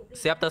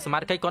ស្រាប់តែសមា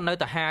ជិកគាត់នៅ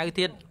តែហាវ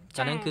ទៀត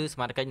អាហ្នឹងគឺស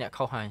មាជិកអ្នក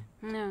ខុសហើយ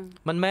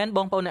មិនមែនប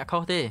ងប្អូនអ្នកខុ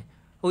សទេ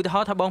ឧទាហ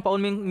រណ៍ថាបងប្អូន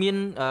មាន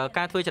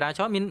ការធ្វើចរាច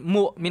រណ៍មាន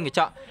មួកមានកញ្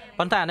ចក់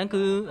ប៉ុន្តែអាហ្នឹង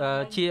គឺ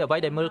ជាអ្វី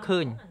ដែលមើលឃើ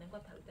ញ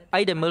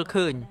អីដែលមើល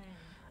ឃើញ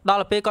ដ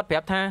ល់ពេលគាត់ប្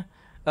រាប់ថា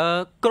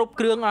គ្រប់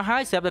គ្រឿងអស់ហើ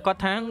យស្រាប់តែគាត់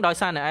ថាដោយ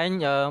សារតែឯង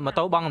ម៉ូ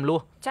តូបងរំលោះ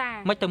ចា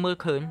មិនទៅមើល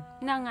ឃើញ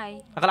ហ្នឹងហើយ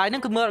កន្លែងហ្នឹ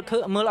ងគឺមើ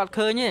លអត់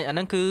ឃើញទេអាហ្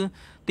នឹងគឺ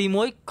ទី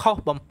1ខុស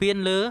បំពេញ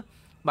លើ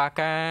បាទ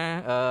ការ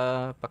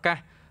ប្រកាស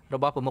រ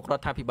បស់ប្រមុខរ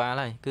ដ្ឋាភិបាល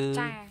ហើយគឺ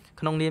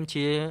ក្នុងនាម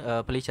ជា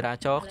ប៉ូលីសចរា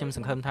ចរណ៍ខ្ញុំស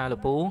ង្ឃឹមថាល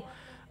ពូ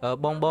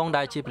បង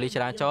ដែលជាប៉ូលីសច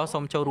រាចរណ៍សូ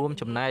មចូលរួម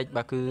ចំណែក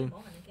បាទគឺ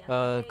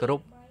គោរ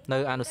ពនៅ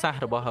អនុសាស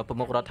ន៍របស់ប្រ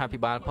មុខរដ្ឋាភិ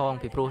បាលផង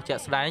ពីព្រោះជា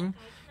ក់ស្ដែង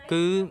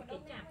គឺ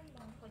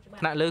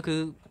ថ្នាក់លើគឺ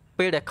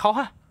ពេលដែលខុស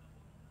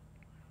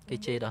គេ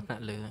ជេរដល់ថ្នា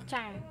ក់លើ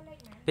ចា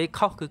ពេល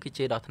ខុសគឺគេ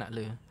ជេរដល់ថ្នាក់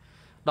លើ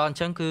ដល់អញ្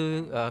ចឹងគឺ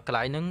កន្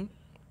លែងហ្នឹង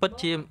ពិត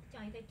ជា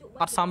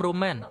អត់សមរម្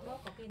យមែន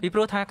ពីព្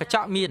រោះថាកញ្ច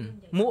ក់មាន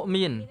មួក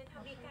មាន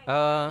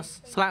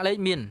ស្លាកលេខ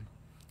មាន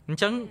អញ្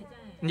ចឹង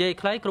និយាយ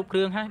ខ្លីគ្រប់គ្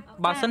រឿងហើយ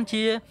បើសិន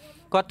ជា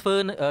គាត់ធ្វើ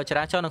ច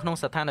រាចរណ៍នៅក្នុង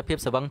ស្ថានភាព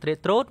ស្វឹងត្រៀត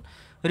ត្រួត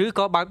ឬ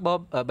ក៏បើកបប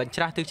បញ្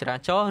ច្រាស់ទិសចរា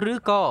ចរណ៍ឬ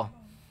ក៏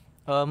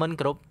មិន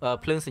គ្រប់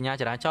ភ្លើងសញ្ញា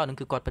ចរាចរណ៍នឹង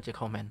គឺគាត់ពិតជា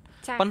ខុសមែន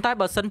ប៉ុន្តែ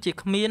បើសិនជា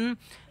គ្មាន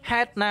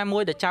ហេតុណាមួ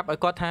យដែលចាប់ឲ្យ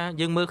គាត់ថា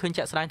យើងមើលឃើញ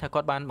ជាក់ស្ដែងថាគា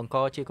ត់បានបង្ក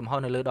ជាកំហុស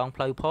នៅលើដង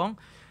ផ្លូវផង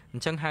អ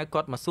ញ្ចឹងហៅ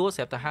គាត់មកសួរស្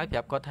រាប់តែហៅប្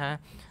រាប់គាត់ថា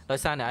ដោយ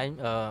សារតែឯង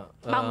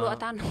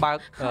បើក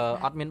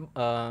អត់មាន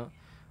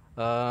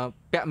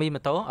ពាក់មី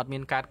ម៉ូតូអត់មា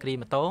នកាតគ្រី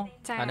ម៉ូតូ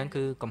អាហ្នឹង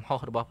គឺកំហុស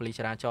របស់ប៉ូលីស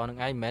ចរាចរណ៍នឹង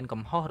ឯងមិនមែន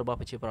កំហុសរបស់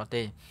ប្រជាពលរដ្ឋ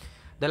ទេ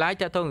ដែលឡាយ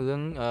តើតើរឿ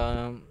ង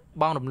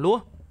បងរំលោះ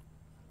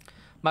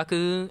បាទ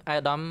គឺអាយ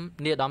ដាម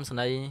នាយដាមស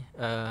នី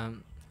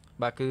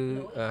បាទគឺ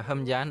ហឹម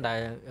យ៉ានដែល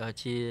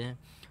ជា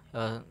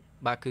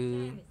បាទគឺ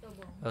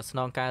ស្ន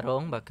ងការរ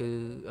ងបាទគឺ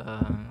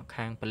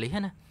ខាងប៉ូលីស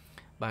ណា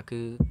បាទគឺ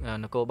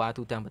នគរបាល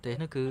ទូទាំងប្រទេស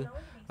នោះគឺ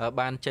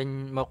បានចេញ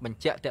មកបញ្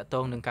ជាក់តាក់ទ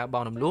ងនឹងការប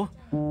ងរំលោះ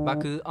បាទ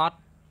គឺអត់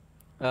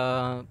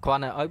គ្រា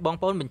ន់តែឲ្យបង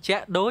ប្អូនបញ្ជា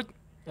ក់ដូច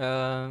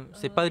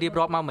សិពៅរៀប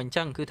រាប់មកមិនអញ្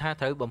ចឹងគឺថា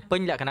ត្រូវបំពេ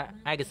ញលក្ខណៈ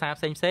ឯកសារ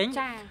ផ្សេង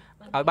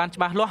ឲ្យបានច្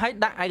បាស់លាស់ហើយ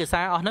ដាក់ឯក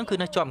សារអស់ហ្នឹងគឺ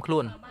នៅជាប់ខ្លួ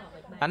ន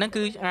អាហ្នឹង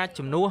គឺអាច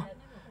ជំនួស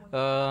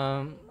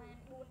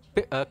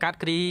កាត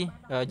គ្រី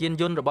យាន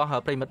យន្តរបស់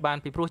ប្រិមិត្តបាន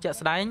ពីព្រោះជាក់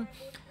ស្ដែង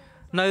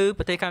នៅ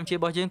ប្រទេសកម្ពុជារ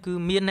បស់យើងគឺ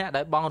មានអ្នក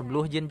ដែលបងរំ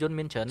លោះយានយន្ត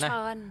មានច្រើនណាស់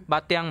បា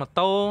ទទាំងម៉ូ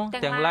តូ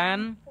ទាំងឡាន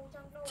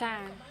ចា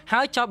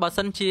ហើយចុះបើ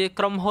សិនជា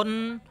ក្រុមហ៊ុន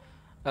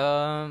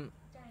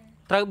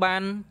ត្រូវបា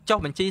នចុះ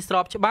បញ្ជីស្រ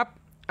បច្បាប់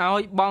ឲ្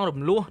យបងរំ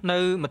លោះនៅ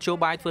មធ្យោ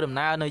បាយធ្វើដំ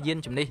ណើរនៅយាន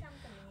ជំនិះ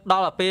ដ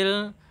ល់ទៅពេល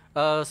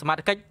សមត្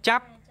ថកិច្ចចា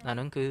ប់អាហ្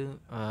នឹងគឺ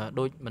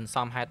ដូចមិនស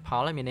មហេតុផ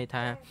លហើយមានន័យ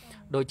ថា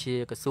ដូចជា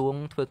ក្រសួង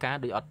ធ្វើការ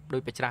ដូចអត់ដូ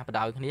ចបច្ច្រាស់ប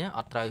ដៅគ្នាអ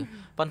ត់ត្រូវ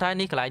ប៉ុន្តែ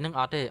នេះកន្លែងហ្នឹង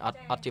អត់ទេ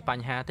អត់ជាប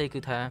ញ្ហាទេគឺ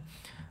ថា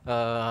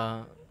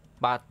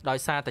បាទដោយ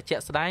សារតែជា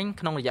ក់ស្ដែង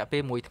ក្នុងរយៈពេ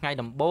ល1ថ្ងៃ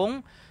ដំបូង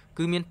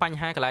គឺមានបញ្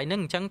ហាកន្លែងហ្នឹ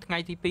ងអញ្ចឹងថ្ងៃ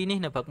ទី2នេះ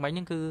នៅព្រឹកមិញហ្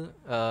នឹងគឺ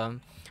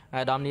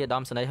អាដាមនាយអាដា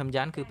មសនីហឹម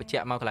យ៉ានគឺបញ្ជា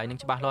ក់មកកន្លែងហ្នឹង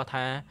ច្បាស់លាស់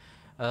ថា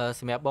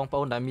សម្រាប់បងប្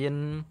អូនដែលមាន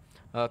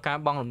ការ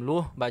បងរំ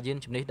លោះបាទយាន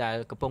ជំនិះដែល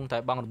កំពុងតែ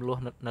បងរំលោះ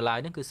នៅឡើយ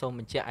ហ្នឹងគឺសូម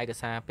បញ្ជាក់ឯក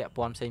សារពាក់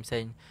ព័ន្ធផ្សេ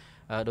ង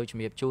ដោយជំ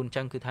រាបជូនអញ្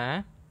ចឹងគឺថា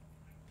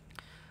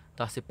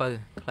តោះសិពៅ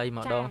ខ្លី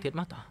ម្ដងទៀត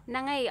មកតោះហ្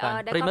នឹងហើយ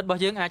ប្រិមិត្តរប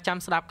ស់យើងអាចចាំ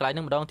ស្ដាប់កន្លែងហ្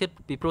នឹងម្ដងទៀត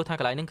ពីព្រោះថា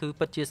កន្លែងហ្នឹងគឺ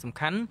ពិតជាសំ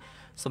ខាន់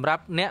សម្រា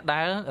ប់អ្នក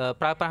ដែល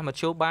ប្រើប្រាស់ម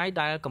ធ្យោបាយ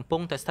ដែលកំពុ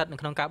ងតែស្ថិតនៅ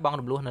ក្នុងការបង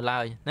រំលោះនៅឡើ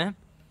យណា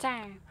ចា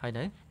ហើយ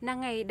នៅហ្នឹង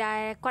ហើយដែ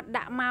លគាត់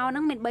ដាក់មកហ្នឹ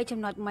ងមាន3ចំ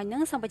ណុចមិញហ្នឹ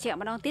ងសូមបញ្ជាក់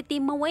ម្ដងទៀតទី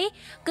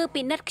1គឺ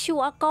ពិនិត្យ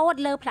QR code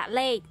លើផ្លាក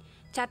លេខ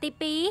ចាទី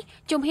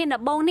2ជំហាន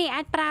ដំបូងនេះ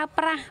អាចប្រើ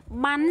ប្រាស់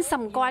បានស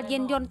ម្គាល់យា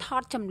នយន្តថ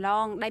តចម្ល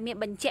ងដែលមាន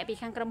បញ្ជាក់ពី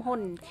ខាងក្រុមហ៊ុ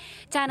ន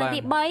ចានៅទី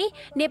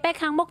3នាពេល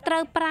ខាងមុខត្រូ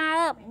វប្រើ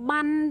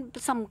បាន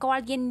សម្គា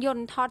ល់យានយ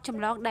ន្តថតច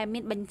ម្លងដែលមា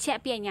នបញ្ជាក់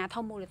ពីអាជ្ញាធ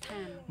រមូលដ្ឋា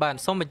នបាទ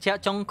សូមបញ្ជាក់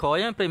ចុងក្រោយ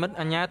ប្រិមិត្ត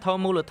អាជ្ញាធរ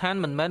មូលដ្ឋាន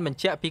មិនមែនបញ្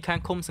ជាក់ពីខាង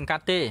ឃុំសង្កា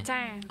ត់ទេ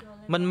ចា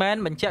មិនមែន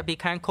បញ្ជាក់ពី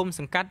ខាងឃុំ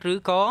សង្កាត់ឬ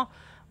ក៏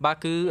បាទ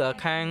គឺ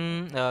ខាង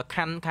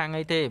ខាង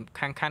អីទេ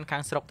ខា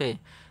ងស្រុកទេ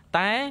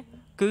តែ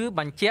គឺ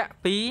បញ្ជាក់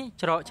ពី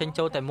ច្រកចេញ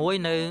ចូលតែមួយ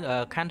នៅ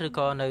ខណ្ឌឬ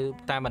ក៏នៅ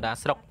តាមបណ្ដា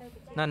ស្រុក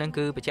ណាហ្នឹង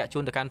គឺបញ្ជាក់ជូ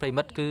នទៅកាន់ប្រិ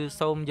មិត្តគឺ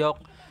សូមយក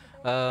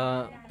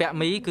ពាក់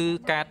មីគឺ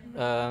កាត់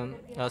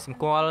សម្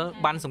គាល់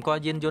បានសម្គាល់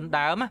យានយន្ត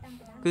ដើម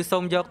គឺសូ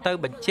មយកទៅ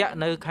បញ្ជាក់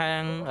នៅខា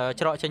ង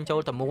ច្រកចេញចូល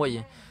តែមួយ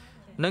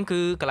នឹងគឺ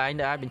កន្លែង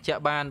ដែលអាចបញ្ជាក់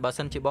បានបើ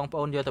សិនជាបងប្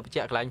អូនយកទៅបញ្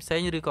ជាក់កន្លែងផ្សេ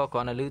ងឬក៏គ្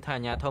រាន់តែឮថា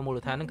អាជ្ញាធរមូល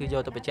ដ្ឋានហ្នឹងគឺយ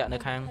កទៅបញ្ជាក់នៅ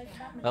ខាង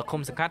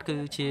ឃុំសង្កាត់គឺ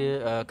ជា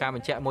ការប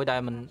ញ្ជាក់មួយដែល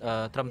មិន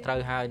ត្រឹមត្រូវ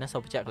ហើយណាសូ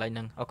មបញ្ជាក់កន្លែងហ្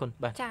នឹងអរគុណ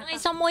បាទចា៎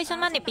សុំមួយសិន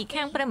មកនេះពី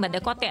ខាងប្រិមិត្តដែ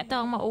លគាត់តាក់ទ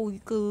ងមកអូយ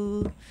គឺ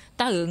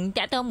តើរឿង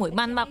តាក់ទងមួយ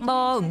បានបាក់ប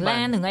រឿងឡា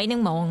ននឹងអីហ្នឹ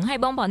ងហ្មងហើយ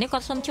បងប្អូននេះគា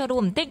ត់សុំចូលរួ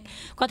មបន្តិច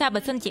គាត់ថាបើ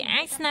សិនជា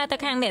អាចស្នើទៅ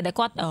ខាងអ្នកដែល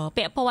គាត់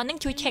ពាក់ព័ន្ធហ្នឹង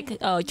ជួយ check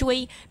ជួយ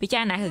ពិចា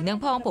រណារឿងហ្នឹង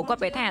ផងព្រោះគាត់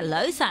ប្រាប់ថាឥ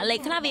ឡូវសាកលេខ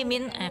ខ្លះវាមា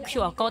ន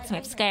QR code សម្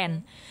រាប់ scan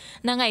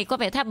ហ្នឹងហើយគាត់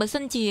ប្រាប់ថាបើសិ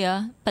នជា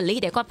ប៉ូលីស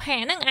ដែលគាត់ផា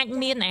ហ្នឹងអាច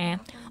មាន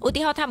ឧ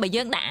ទាហរណ៍ថាបើ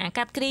យើងដាក់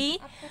កាត់គ្រី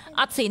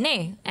អត់ស៊ីនទេ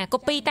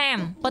copy តាម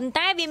ប៉ុន្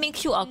តែវាមាន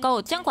QR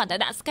code អញ្ចឹងគាត់តែ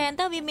ដាក់ scan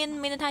ទៅវា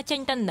មានថាចេញ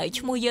ទៅនៅ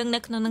ឈ្មោះយើងនៅ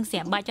ក្នុងនឹងស្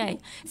រាប់បាច់ហើយ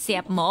ស្រា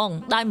ប់ហ្មង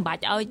ដោយមិនបា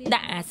ច់ឲ្យ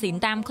ដាក់ស៊ីន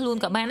តាមខ្លួន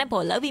ក៏បានដែរព្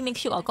រោះឥឡូវវាមាន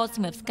QR code ស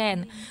ម្រាប់ scan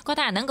គាត់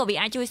ថាអាហ្នឹងក៏វា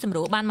អាចជួយសម្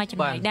រួលបានមួយចំ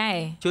ណែកដែរ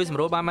ជួយសម្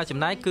រួលបានមួយចំ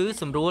ណែកគឺ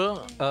សម្រួល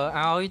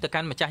ឲ្យទៅកា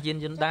ន់ម្ចាស់យាន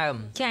យន្តដើម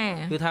ចា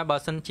គឺថាបើ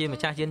សិនជាម្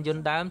ចាស់យានយ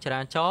ន្តដើមច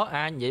រាចរណ៍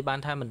អាចនិយាយបាន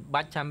ថាមិន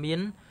បាច់ចាំមា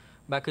ន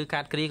បាទគឺកា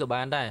តគ្រីក៏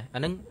បានដែរអា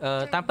ហ្នឹង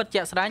តាមពិត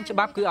ជាក់ស្ដែងច្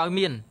បាប់គឺឲ្យ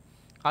មា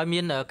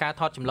នការ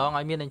ថតចម្លង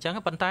ឲ្យមានអញ្ចឹង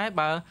ប៉ុន្តែ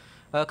បើ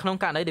ក្នុង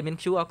ករណីដែលមាន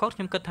QR code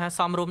ខ្ញុំគិតថាស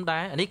មរម្យដែ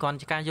រអានេះគ្រាន់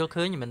ជាការយល់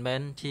ឃើញមិនមែន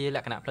ជាល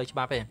ក្ខណៈផ្លូវច្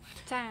បាប់ទេ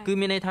គឺ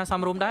មានន័យថាស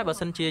មរម្យដែរបើ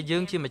សិនជាយើ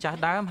ងជាម្ចាស់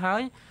ដើមហើ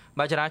យ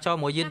បើចរាចរ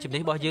ណ៍មួយយានជំ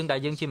និះរបស់យើងដែល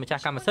យើងជាម្ចា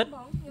ស់កម្មសិទ្ធិ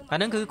អា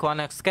ហ្នឹងគឺគ្រាន់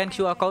តែ scan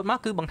QR code មក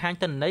គឺបង្ហាញ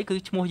ទិន្នន័យគឺ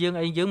ឈ្មោះយើង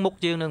អីយើងមុខ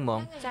យើងនឹងហ្ម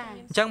ង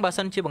អញ្ចឹងបើ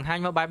សិនជាបង្ហាញ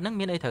មកបែបហ្នឹង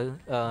មានអីត្រូវ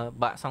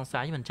បាក់សង្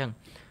ស័យមិនអញ្ចឹង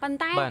ប៉ុន្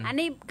តែអា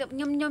នេះខ្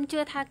ញុំជឿ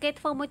ថាគេ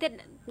ធ្វើមួយទៀត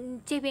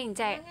ជិះវាអញ្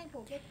ចឹង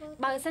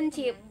បើសិន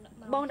ជា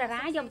បងតា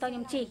រាយកទៅខ្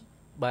ញុំជិះ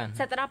បាទ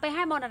សិតទៅដល់ពេល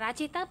ហើយបងតារា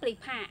ជិះទៅព្រី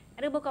ផា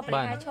ឬមកក៏ព្រី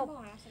ផាឈប់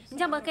អ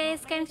ញ្ចឹងបើគេ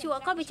scan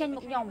QR code វាចេញ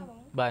មុខខ្ញុំ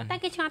តែ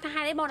គេឆ្ងល់ថា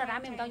ហេតុអីបងតារា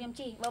មានបន្តខ្ញុំ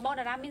ជិះបើបង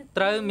តារាមាន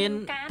ត្រូវ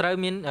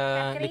មាន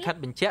លិខិត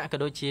បញ្ជាក់ក៏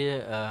ដូចជា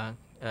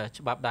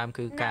ច្បាប់ដើម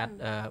គឺការ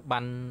បា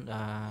ន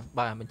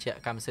បាទបញ្ជាក់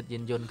កម្មសិទ្ធិយា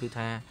នយន្តគឺ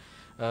ថា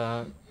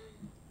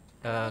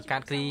កា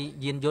តគ្រី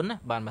យានយន្តណា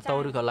បាទម៉ូតូ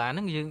ឬក៏ឡានហ្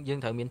នឹងយើង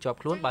ត្រូវមានជាប់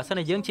ខ្លួនបើសិន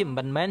ជាយើងជា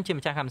មិនមែនជា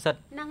ម្ចាស់កម្មសិទ្ធិ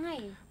ហ្នឹងហើយ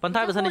ប៉ុន្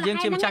តែបើសិនជាយើង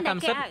ជាម្ចាស់កម្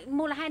មសិទ្ធិ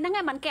មូលហេតុហ្នឹង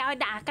ហើយមិនគេឲ្យ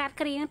ដាក់កាត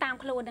គ្រីហ្នឹងតាម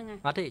ខ្លួនហ្នឹង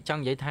អត់ទេច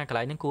ង់និយាយថាកន្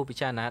លែងហ្នឹងគួរពិ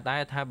ចារណាដែ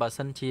រថាបើ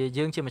សិនជា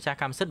យើងជាម្ចាស់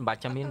កម្មសិទ្ធិមិនបា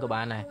ច់ចាំមានក៏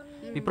បានដែរ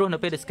ពីព្រោះនៅ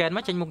ពេលដែល scan ម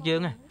កចេញមុខយើ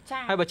ង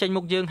ហើយបើចេញ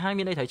មុខយើងហើយ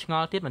មានអីត្រូវឆ្ង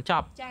ល់ទៀតមិនច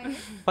ប់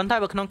ប៉ុន្តែ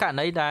បើក្នុងករ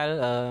ណីដែល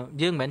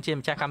យើងមិនមែនជា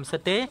ម្ចាស់កម្មសិ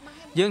ទ្ធិទេ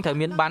យើងត្រូវ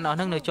មានបានអស់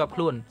ហ្នឹងនៅជាប់ខ្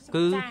លួន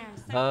គឺ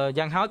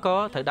យ៉ាងហោចក៏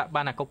ត្រូវដាក់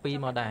បានអា copy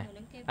មកដែរ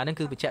អានឹង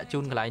គឺបញ្ជាក់ជូ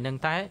នកន្លែងហ្នឹង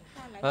តែ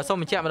សូម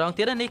បញ្ជាក់ម្ដង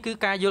ទៀតនេះគឺ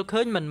ការយល់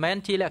ឃើញមិនមែន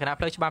ជាលក្ខណៈ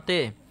ផ្លូវច្បាប់ទេ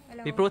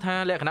ពីព្រោះថា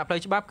លក្ខណៈផ្លូវ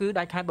ច្បាប់គឺ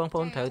ដាច់ខាតបងប្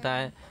អូនត្រូវតែ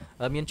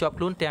មានជាប់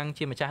ខ្លួនទាំង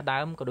ជាម្ចាស់ដើ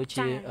មក៏ដូច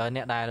ជាអ្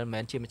នកដែលមិនមែ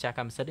នជាម្ចាស់ក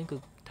ម្មសិទ្ធិនេះគឺ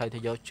ត្រូវតែ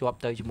យកជាប់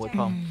ទៅជាមួយផ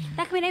ង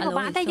តែគ្មានអីពិ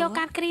បាកតែយក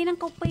កាតគ្រីហ្នឹង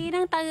copy ហ្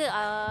នឹងទៅ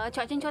ច្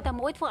រកចេញចូលតែ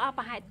មួយធ្វើអស់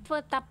ប្រហែលធ្វើ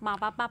តាប់មក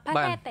ប៉ែ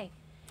តទេ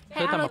ធ្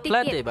វើតែមួយផ្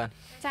លែតទេបាទ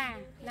ចា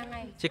ហ្នឹង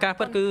ហើយជាការ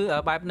ពិតគឺ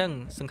បែបហ្នឹង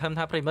សង្ឃឹម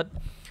ថាប្រិមិត្ត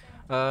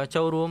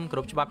ចូលរួមគ្រ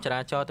ប់ច្បាប់ចរា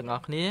ចរណ៍ទាំងអ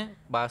ស់គ្នា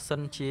បើសិ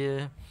នជា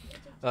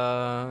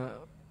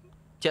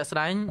ជាក់ស្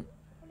ដែង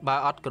បើ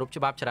អត់គ្រប់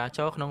ច្បាប់ចរាច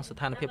រណ៍ក្នុងស្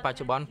ថានភាពបច្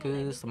ចុប្បន្នគឺ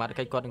សមាជិក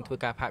គាត់នឹងធ្វើ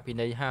ការផាកពិ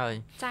ន័យហើយ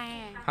ចា៎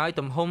ហើយ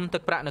ទំហំទឹ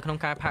កប្រាក់នៅក្នុង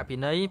ការផាកពិ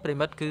ន័យប្រិ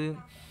មិត្តគឺ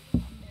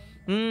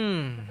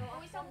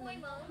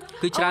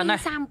ច្រើនណា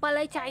ស់37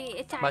ឲ្យចៃ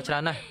បើច្រើ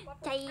នណាស់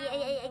ចៃ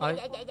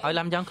ឲ្យ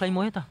ឡាំយ៉ាងខ្លី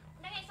មួយតោះ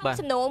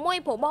សំណួរមួយ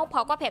ព្រោះបងប្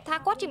រុសគាត់ប្រាប់ថា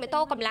គាត់ជាម៉ូតូ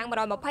កម្លាំង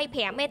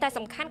125ទេតែ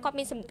សំខាន់គាត់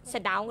មានស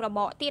ណ្ដោងរប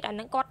កទៀតអា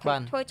នឹងគាត់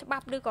ធ្វើច្បា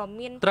ប់ឬក៏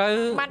មាន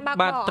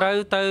បាទត្រូវ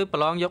ទៅប្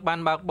រឡងយកបាន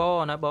បើកបរ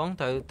ណាបង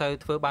ត្រូវ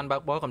ធ្វើបានបើ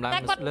កបរកម្លាំង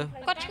លើ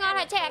គាត់ឆ្ងល់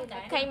ថាចេះ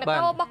ក្រែងម៉ូ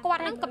តូរបស់គា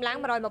ត់ហ្នឹងកម្លាំង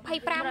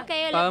125គេ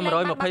លើ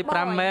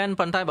125មែន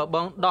ប៉ុន្តែបើប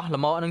ងដោះ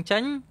លំអនឹងចេ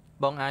ញ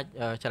បងអាច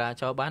ចរា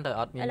ចរបានតែ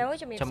អត់មាន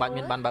ចាំបាច់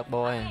មានបានបើកប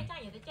រ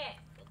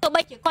ទេទោះ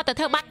បីជាគាត់ទៅ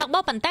ធ្វើបានបើកប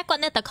រប៉ុន្តែគា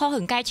ត់នៅតែខុស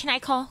រឿងកែច្នៃ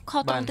ខុ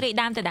សតន្ត្រី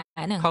ដើមទៅដែរ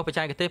ហ្នឹងខុសបច្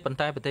ចេកទេសប៉ុន្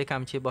តែប្រទេសក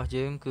ម្ពុជារបស់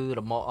យើងគឺ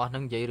លំអអស់ហ្នឹ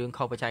ងនិយាយរឿង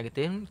ខុសបច្ចេក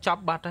ទេសច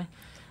ប់បាត់ហើយ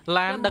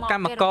ឡានដឹកក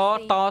ម្មករ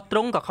តត្រ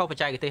ង់ក៏ខុសប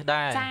ច្ចេកទេស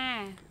ដែរ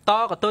ត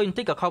ក៏ទុយបន្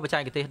តិចក៏ខុសបច្ចេ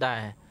កទេសដែ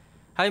រ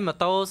ហើយម៉ូ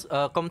តូ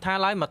កុំថា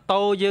ឡើយម៉ូ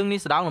តូយើងនេះ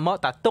ស្ដងល្មម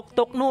តែទុក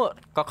នោះ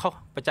ក៏ខុស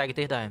បច្ចេក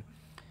ទេសដែរ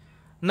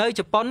នៅ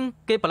ជប៉ុន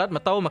គេផលិត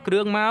ម៉ូតូមួយគ្រឿ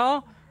ងមក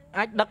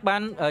អាចដឹកបា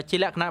នជា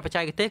លក្ខណៈបច្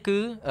ចេកទេសគឺ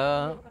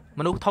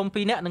មនុស្សធំ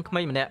2នាក់និងក្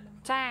មេងម្នាក់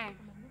ចា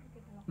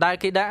ដែល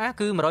គេដាក់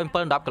គឺ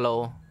170គីឡូ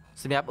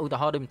សម្រាប់ឧទា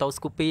ហរណ៍ដូចម៉ូតូ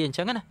Scoopy អញ្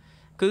ចឹងណា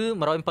គឺ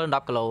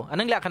170គីឡូអា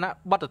នឹងលក្ខណៈ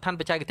បទដ្ឋាន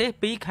បច្ចេកទេស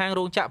ពីខាង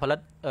រោងចក្រផលិត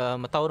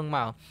ម៉ូតូនឹងម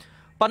ក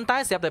ប៉ុន្តែ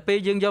ស្រាប់តែពេល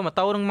យើងយកម៉ូ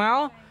តូនឹងមក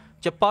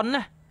ជប៉ុន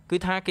ណាគឺ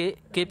ថា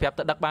គេប្រាប់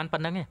ទៅដឹកបានប៉ុ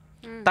ណ្្នឹងឯង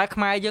តែខ្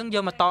មែរយើងយ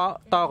កមក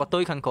តកតុ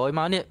យខាងក្រោយ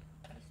មកនេះ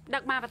ដឹ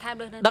កបានបន្ថែម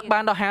លើនឹងដឹកបា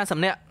នដល់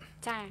50នាក់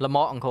ចាល្មម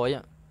អង្គុយ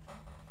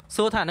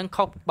សួរថានឹង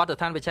ខុសបទ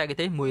ដ្ឋានបច្ចេក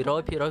ទេស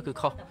 100% គឺ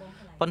ខុស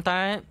ប៉ុន្តែ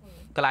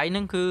កន្លែងហ្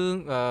នឹងគឺ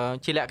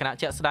ជាលក្ខណៈ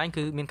ជាក់ស្ដែង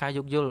គឺមានការ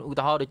យោគយល់ឧ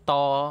ទាហរណ៍ដូចត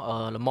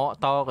ល្មម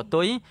តក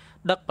តុយ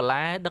ដឹកបន្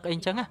លែដឹកអីអ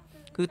ញ្ចឹងណា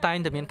គឺតែង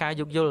តែមានការ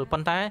យោគយល់ប៉ុ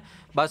ន្តែ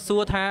បើសួ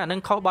រថាអានឹង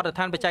ខុសបទដ្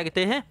ឋានបច្ចេក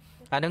ទេស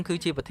អានឹងគឺ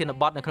ជាប្រធាន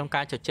បទនៅក្នុង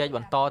ការជជែកប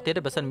ន្តទៀត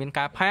បើសិនមាន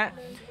ការផាក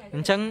អ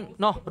ញ្ចឹង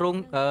នោះរោង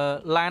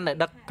ឡានដែល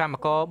ដឹកកម្ម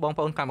ករបង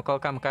ប្អូនកម្ម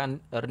ការ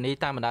រនី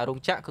តាមបណ្ដារោង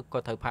ចក្រគឺក៏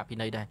ត្រូវផាកពិ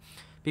ន័យដែរ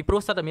ពីព្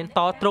រោះសិតតែមានត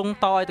ត្រង់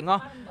តឲ្យទាំងអ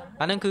ស់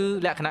អានឹងគឺ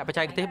លក្ខណៈបច្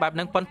ចេកទេសបែបហ្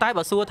នឹងប៉ុន្តែ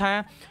បើសួរថា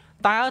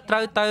តើត្រូ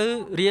វទៅ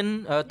រៀន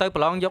ទៅប្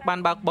រឡងយកបាន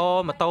បើកបរ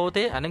ម៉ូតូ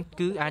ទេអានឹង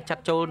គឺអាចចា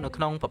ត់ចូលនៅ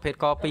ក្នុងប្រភេទ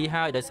ក2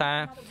ហើយដោយសារ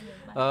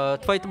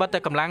អ្វីត្បិតតែ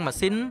កម្លាំងម៉ា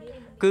ស៊ីន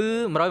គឺ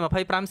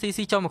 125cc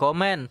ចុះមកក្រោម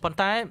មែនប៉ុន្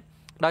តែ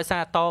ដោយសា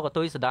រតក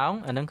តុយស្ដង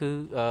អានឹងគឺ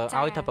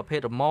ឲ្យថាប្រភេទ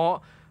រម៉ក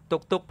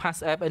ទុក pass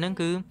app អីហ្នឹង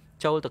គឺ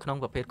ចូលទៅក្នុង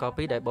ប្រភេទក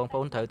2ដែលបងប្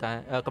អូនត្រូវតែ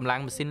កម្លាំ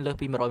ងម៉ាស៊ីនលើស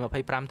ពី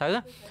125ទៅ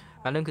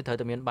អានឹងគឺត្រូវ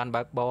តែមានបាន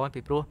បើកបរ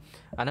ពីព្រោះ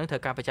អានឹងត្រូ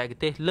វការបច្ចេក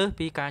ទេសលើស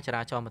ពីការច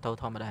រាចរណ៍ម៉ូតូ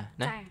ធម្មតា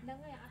ណា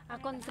អ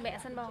រគុណសម្រា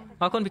ប់សិនបង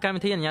អរគុណពីកម្ម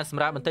វិធីអនុញ្ញាតស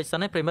ម្រាប់បន្តិចសិ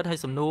នឯប្រិមិត្តឲ្យ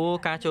សំណួរ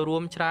ការចូលរួ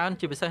មច្រើន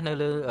ជាពិសេសនៅ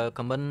លើ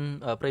comment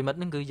ប្រិមិត្ត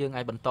ហ្នឹងគឺយើង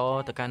អាចបន្ត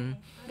ទៅកាន់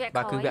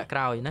បាទគឺវគ្គក្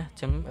រោយណាអ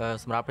ញ្ចឹង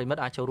សម្រាប់ប្រិមិត្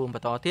តអាចចូលរួមប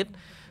ន្តទៀត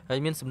ហើយ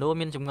មានសំណួរ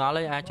មានចម្ងល់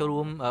ហើយអាចចូល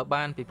រួម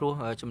បានពីព្រោះ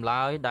ចម្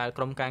លើយដែល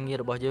ក្រុមការងារ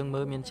របស់យើង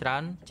មើលមានច្រើ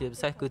នជាពិ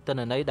សេសគឺទិន្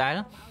នន័យដែល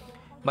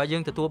បើយើ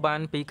ងទទួលបា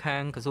នពីខា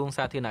ងក្រសួង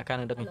សាធារណការ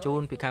និងដឹកជញ្ជូ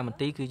នពីខាងមន្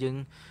ទីរគឺយើង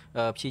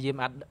ព្យាយាម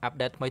អាប់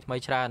ដេតថ្មី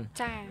ច្រើន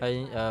ហើយ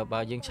បើ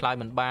យើងឆ្លើយ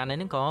មិនបាន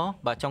ហ្នឹងក៏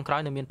បើចុងក្រោ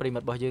យនៅមានប្រិមិ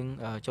ត្តរបស់យើង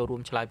ចូលរួ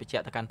មឆ្លើយបញ្ជា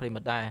ក់ទៅកាន់ប្រិមិ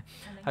ត្តដែរ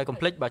ហើយកុំ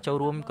ភ្លេចបើចូល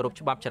រួមគោរព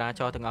ច្បាប់ចរា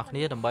ចរណ៍ទាំងអស់គ្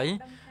នាដើម្បី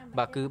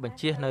បាទគឺបញ្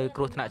ជានៅគ្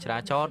រោះថ្នាក់ចរា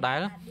ចរណ៍ដែ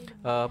ល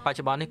បច្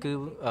ចុប្បន្ននេះគឺ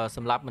ស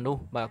ម្រាប់មនុស្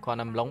សបាទគ្រាន់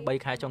តែម្លង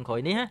3ខែចុងក្រោយ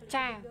នេះ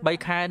ចា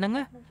3ខែហ្នឹង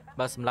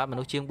បាទសម្រាប់ម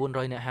នុស្សជាង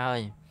400នាក់ហើយ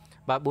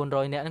បាទ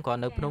400នាក់ហ្នឹងគ្រា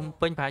ន់នៅភ្នំ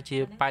ពេញប្រហែលជា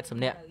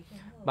80នាក់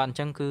បាទអញ្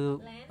ចឹងគឺ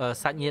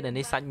សាច់ញាតិ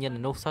នេះសាច់ញាតិ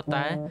នោះសុទ្ធ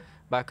តែ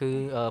បាទគឺ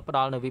ផ្ដ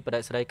ល់នៅវិប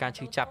ដិសេរីការ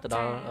ឈឺចាប់ទៅដ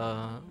ល់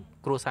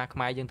គ្រួសារខ្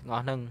មែរយើងទាំងអ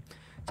ស់ហ្នឹង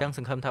អញ្ចឹងស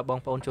ង្ឃឹមថាបង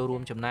ប្អូនចូលរួ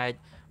មចំណែក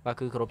បាទ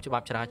គឺគោរពច្បា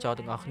ប់ចរាចរណ៍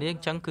ទាំងអស់គ្នាអ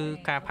ញ្ចឹងគឺ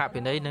ការផាក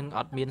ពិន័យនឹងអ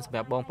ត់មានសម្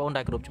រាប់បងប្អូន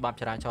ដែលគោរពច្បាប់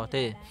ចរាចរណ៍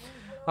ទេ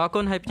អរគុ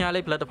ណហើយផ្ញើលេ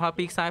ខផលិតផល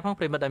ពីខ្សែផង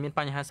ប្រិមិត្តដែលមាន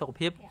បញ្ហាសុខ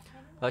ភាព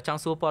ចង់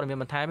សួរព័ត៌មាន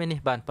បន្ថែមនេះ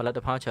បាទផលិត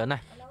ផលច្រើនណា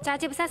ស់ចា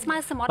ជាភាសាស្មៅ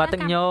សមុទ្របាទទឹ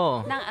កញោ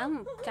ដឹង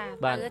ចា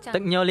បាទទឹ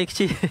កញោលីខ្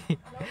ជី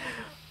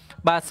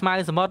បាទស្មៅ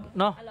សមុទ្រ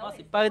នោះ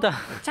ស៊ីពៅត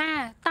ចា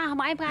តោះ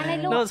មកឯងផ្កាលេខ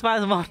លោកនោះស្មៅ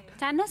សមុទ្រ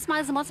ចានោះស្មៅ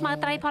សមុទ្រស្មៅ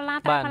ត្រីផល្លា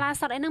ត្រីផល្លា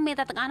សុទ្ធអីហ្នឹងមាន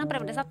តែទាំងអស់ហ្នឹងប្រិ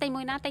មិត្តសត្វទិញ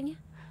មួយណាទិញ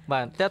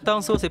បាទតាក់តង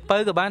សួរស៊ីពៅ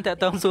ក៏បានតាក់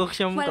តងសួរខ្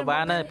ញុំក៏បា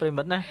នដែរប្រិ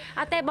មិត្តណា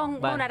អត់ទេបង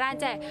តារា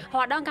ចេះរហ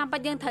ដងកម្មប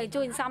ត្តិយើងត្រូវ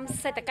ជួយសំ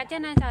សេដ្ឋកិច្ច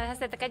ណាចា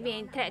សេដ្ឋកិច្ចវា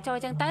ធ្លាក់ចុះអ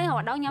ញ្ចឹងទៅរហ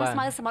ដងញ៉ាំស្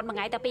មៅសមុទ្រមួយថ្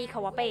ងៃតែ2គ្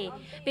រាប់ទេ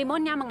ពីមុ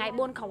នញ៉ាំមួយថ្ងៃ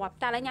4គ្រាប់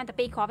តែឥឡូវញ៉ាំតែ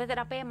2គ្រាប់ទេ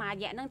ដល់ពេលមួយរ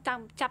យៈហ្នឹង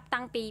ចាប់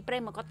តាំងពីព្រៃ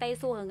មកក៏ទេ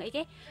សួររឿងអី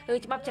គេឬ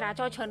ច្បាប់ចរា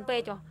ចរណ៍ច្រើនពេ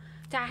កចុះ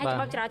ចាឲ្យច្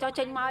បាប់ចរាចរណ៍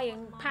ចេញមកយើង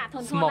ផាកធ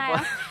នធ្ងន់ដែរ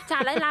ចា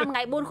ឥឡូវឡើងមួយថ្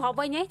ងៃ4គ្រាប់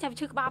វិញហ៎ចាំ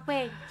ឈឺក្បាលពេ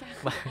កចា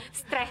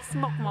stress ស្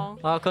មុកហ្មង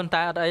អរគុណ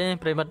តែអត់អី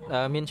ប្រិមិត្ត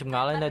មានចម្ង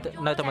ល់ហើយ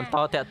នៅតែបន្ត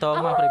តាក់តង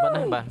មកប្រិមិត្តហ្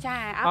នឹងបាទ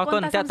អរគុ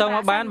ណតាក់តងម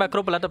កបានបាទគ្រ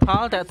ប់ផលិតផ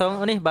លតាក់តង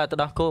នេះបាទទៅ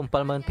ដល់គោ72000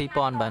បា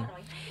ទ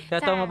តា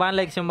ក់តងមកបាន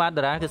លេខខ្ញុំបាទ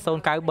តារាគឺ093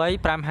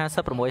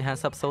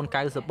 550 650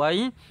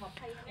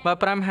 093បាទ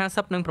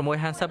550និង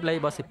650លេខ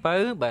របស់សិពៅ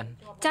បាទ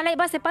ចាលេខរ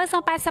បស់សិពៅ087 83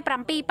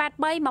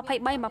 23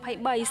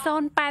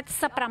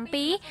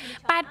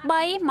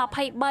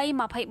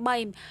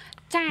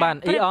 087 ចាបាទ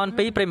អ៊ីអន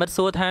2ប្រិមិត្ត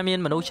សួរថាមាន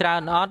មនុស្សច្រើ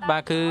នអត់បា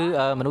ទគឺ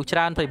មនុស្សច្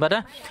រើនប្រិមិត្ត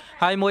ណា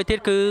ហើយមួយទៀត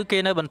គឺគេ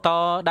នៅបន្ត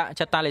ដាក់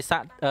ចតាលិស័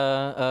ក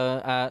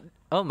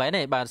អូមែន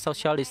ទេបាទ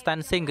social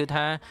distancing គឺ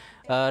ថា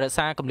រក្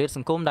សាគម្លាតស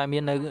ង្គមដែលមា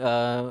ន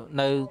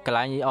នៅកន្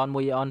លែងអ៊ីអន1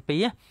អ៊ីអន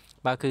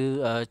2បាទគឺ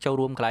ចូល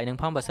រួមកន្លែងហ្នឹង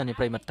ផងបើសិនជា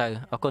ប្រិមិត្តទៅ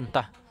អរគុណ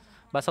តោះ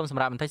បាទសូមស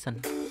ម្រាប់បន្តិចសិន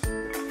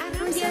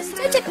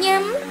ចូលចិត្ត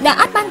ញ៉ាំដែល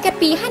អត់បានគិត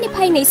ពីហានិ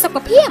ភ័យនៃសុខ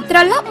ភាពត្រ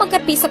ឡប់មកគិ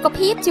តពីសុខ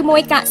ភាពជាមួ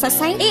យកាកសរ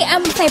សៃ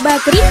EM Fiber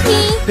Green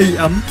Tea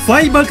EM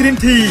Fiber Green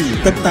Tea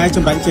ទឹកតែច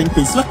ម្រាញ់ចេញ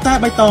ពីស្លឹកតែ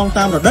បៃតង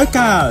តាមរដូវ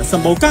កាលស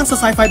ម្បូរកាកសរ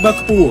សៃ Fiber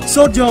ខ្ពស់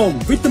Sodium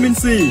Vitamin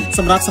C ស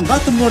ម្រាប់សម្រ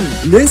ស់ទម្ងន់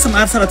លាងសម្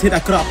អាតសារធាតុ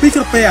អាក្រក់ពី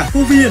ក្រពះ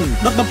ពោះវៀន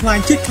ដុតបំផ្លាញ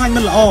ជាតិខ្លាញ់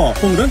មិនល្អ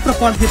ពង្រឹងប្រ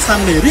ព័ន្ធភាពស៊ាំ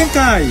នៃរាង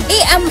កាយ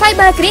EM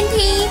Fiber Green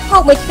Tea ហូ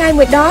បមួយថ្ងៃ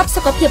មួយដប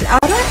សុខភាពល្អ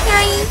រាល់ថ្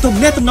ងៃទំ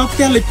នាក់ទំនងផ្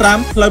ទះលេខ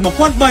5ផ្លូវ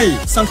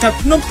1003សង្កាត់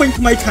ភ្នំពេញ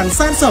ថ្មីខណ្ឌ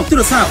សានសុខទូ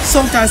រស័ព្ទ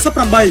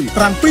098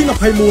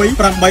 721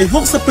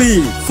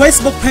 862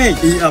 Facebook Page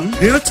EM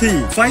Healthy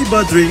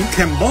Fiber Drink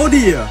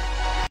Cambodia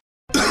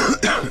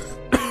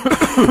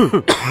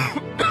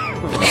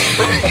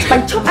ប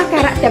ញ្ឈប់អាកា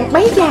រៈទាំង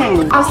3យ៉ាង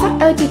ឱសថ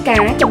អឺជីកា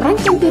ចម្រាញ់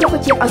ចេញពីរុក្ខ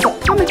ជាតិឱសថ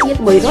ធម្មជាតិ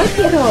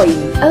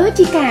 100% អឺ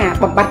ជីកា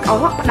បំបត្តិក្អ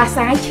កផ្ដា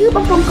សាយឈឺ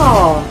បំពង់ក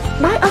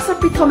ដោយឱសថ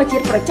ពីធម្មជា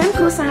តិប្រចាំ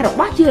គ្រួសាររ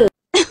បស់យើង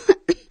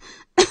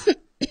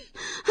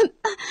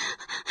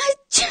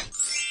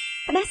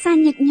ផ្ដាសាយ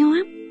ញឹកញា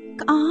ប់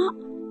ក្អក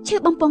ឈឺ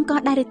បំពង់ក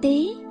ដែរឬទេ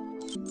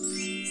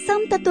សូ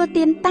មទទួល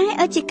ទានតែ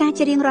អឺជីកា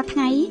ជារៀងរាល់ថ្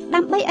ងៃ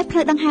ដើម្បីឲ្យផ្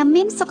លូវដង្ហើម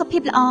មានសុខភា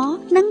ពល្អ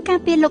និងការ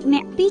ពារលោកអ្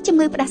នកពីជំ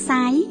ងឺផ្ដា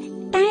សាយ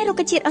តែរុក្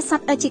ខជាតិឱសថ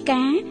អឺជី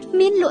កា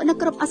មានលក់នៅ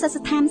គ្រប់ឱសថ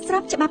ស្ថានស្រ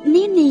បច្បាប់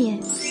នានា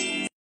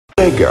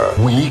Mega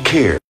We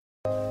Care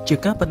ជា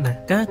ការប៉ុណ្ណា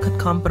ការខិត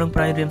ខំប្រឹង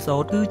ប្រែងរៀនសូ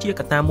ត្រគឺជា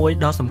កត្តាមួយ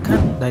ដ៏សំខា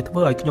ន់ដែលធ្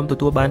វើឲ្យខ្ញុំទ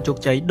ទួលបានជោគ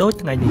ជ័យដូច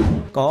ថ្ងៃនេះ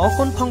ក៏អរ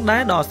គុណផងដែ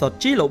រដល់ឱសថ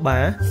ជីឡូបា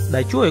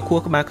ដែលជួយឲ្យខួរ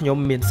ក្បាលខ្ញុំ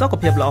មានសុខ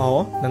ភាពល្អ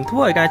និងធ្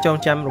វើឲ្យការចង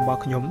ចាំរបស់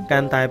ខ្ញុំកា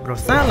ន់តែប្រ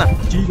សើរឡើង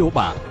ជីឡូ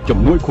បាជំ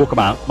នួយខួរក្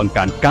បាលបង្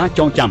កើនការច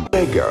ងចាំ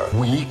Mega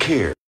We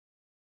Care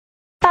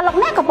តើលោក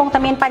អ្នកកំពុងតែ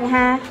មានបញ្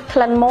ហាក្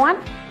លិនមាត់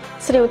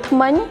ស្រាវធ្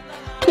មេញ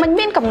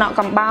មានកំណក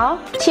កំបោរ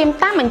ឈាម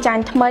តាមអញ្ចាញ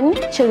ធ្មេញ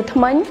ឈឺធ្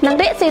មេញនិង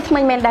រាកស៊ីធ្មេ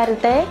ញមែនដែរឬ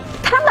ទេ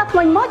ថ្នាំដល់ធ្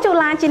មេញម៉ូជូ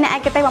ឡាជាអ្នកឯ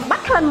កទេសបំប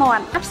ត្តិក្លិនមា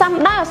ត់ផ្សំ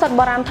ដោយឱសថ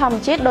បុរាណធម្ម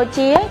ជាតិដូច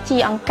ជាជី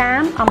អង្កា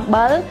មអំ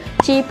បិល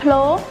ជីភ្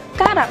លោ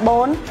ការ៉ា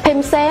បូនភីម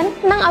សេន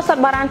និងឱសថ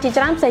បុរាណជា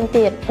ច្រើនផ្សេង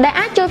ទៀតដែល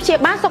អាចជួយព្យា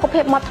បាលសុខ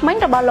ភាពមាត់ធ្មេញ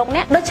របស់លោកអ្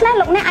នកដូច្នេះ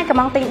លោកអ្នកអាច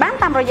កំងទិញបាន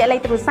តាមរយៈលេខ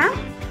ទូរស័ព្ទ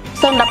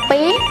012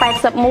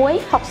 81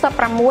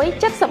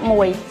 66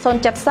 71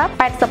 070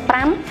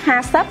 85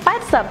 50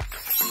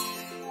 80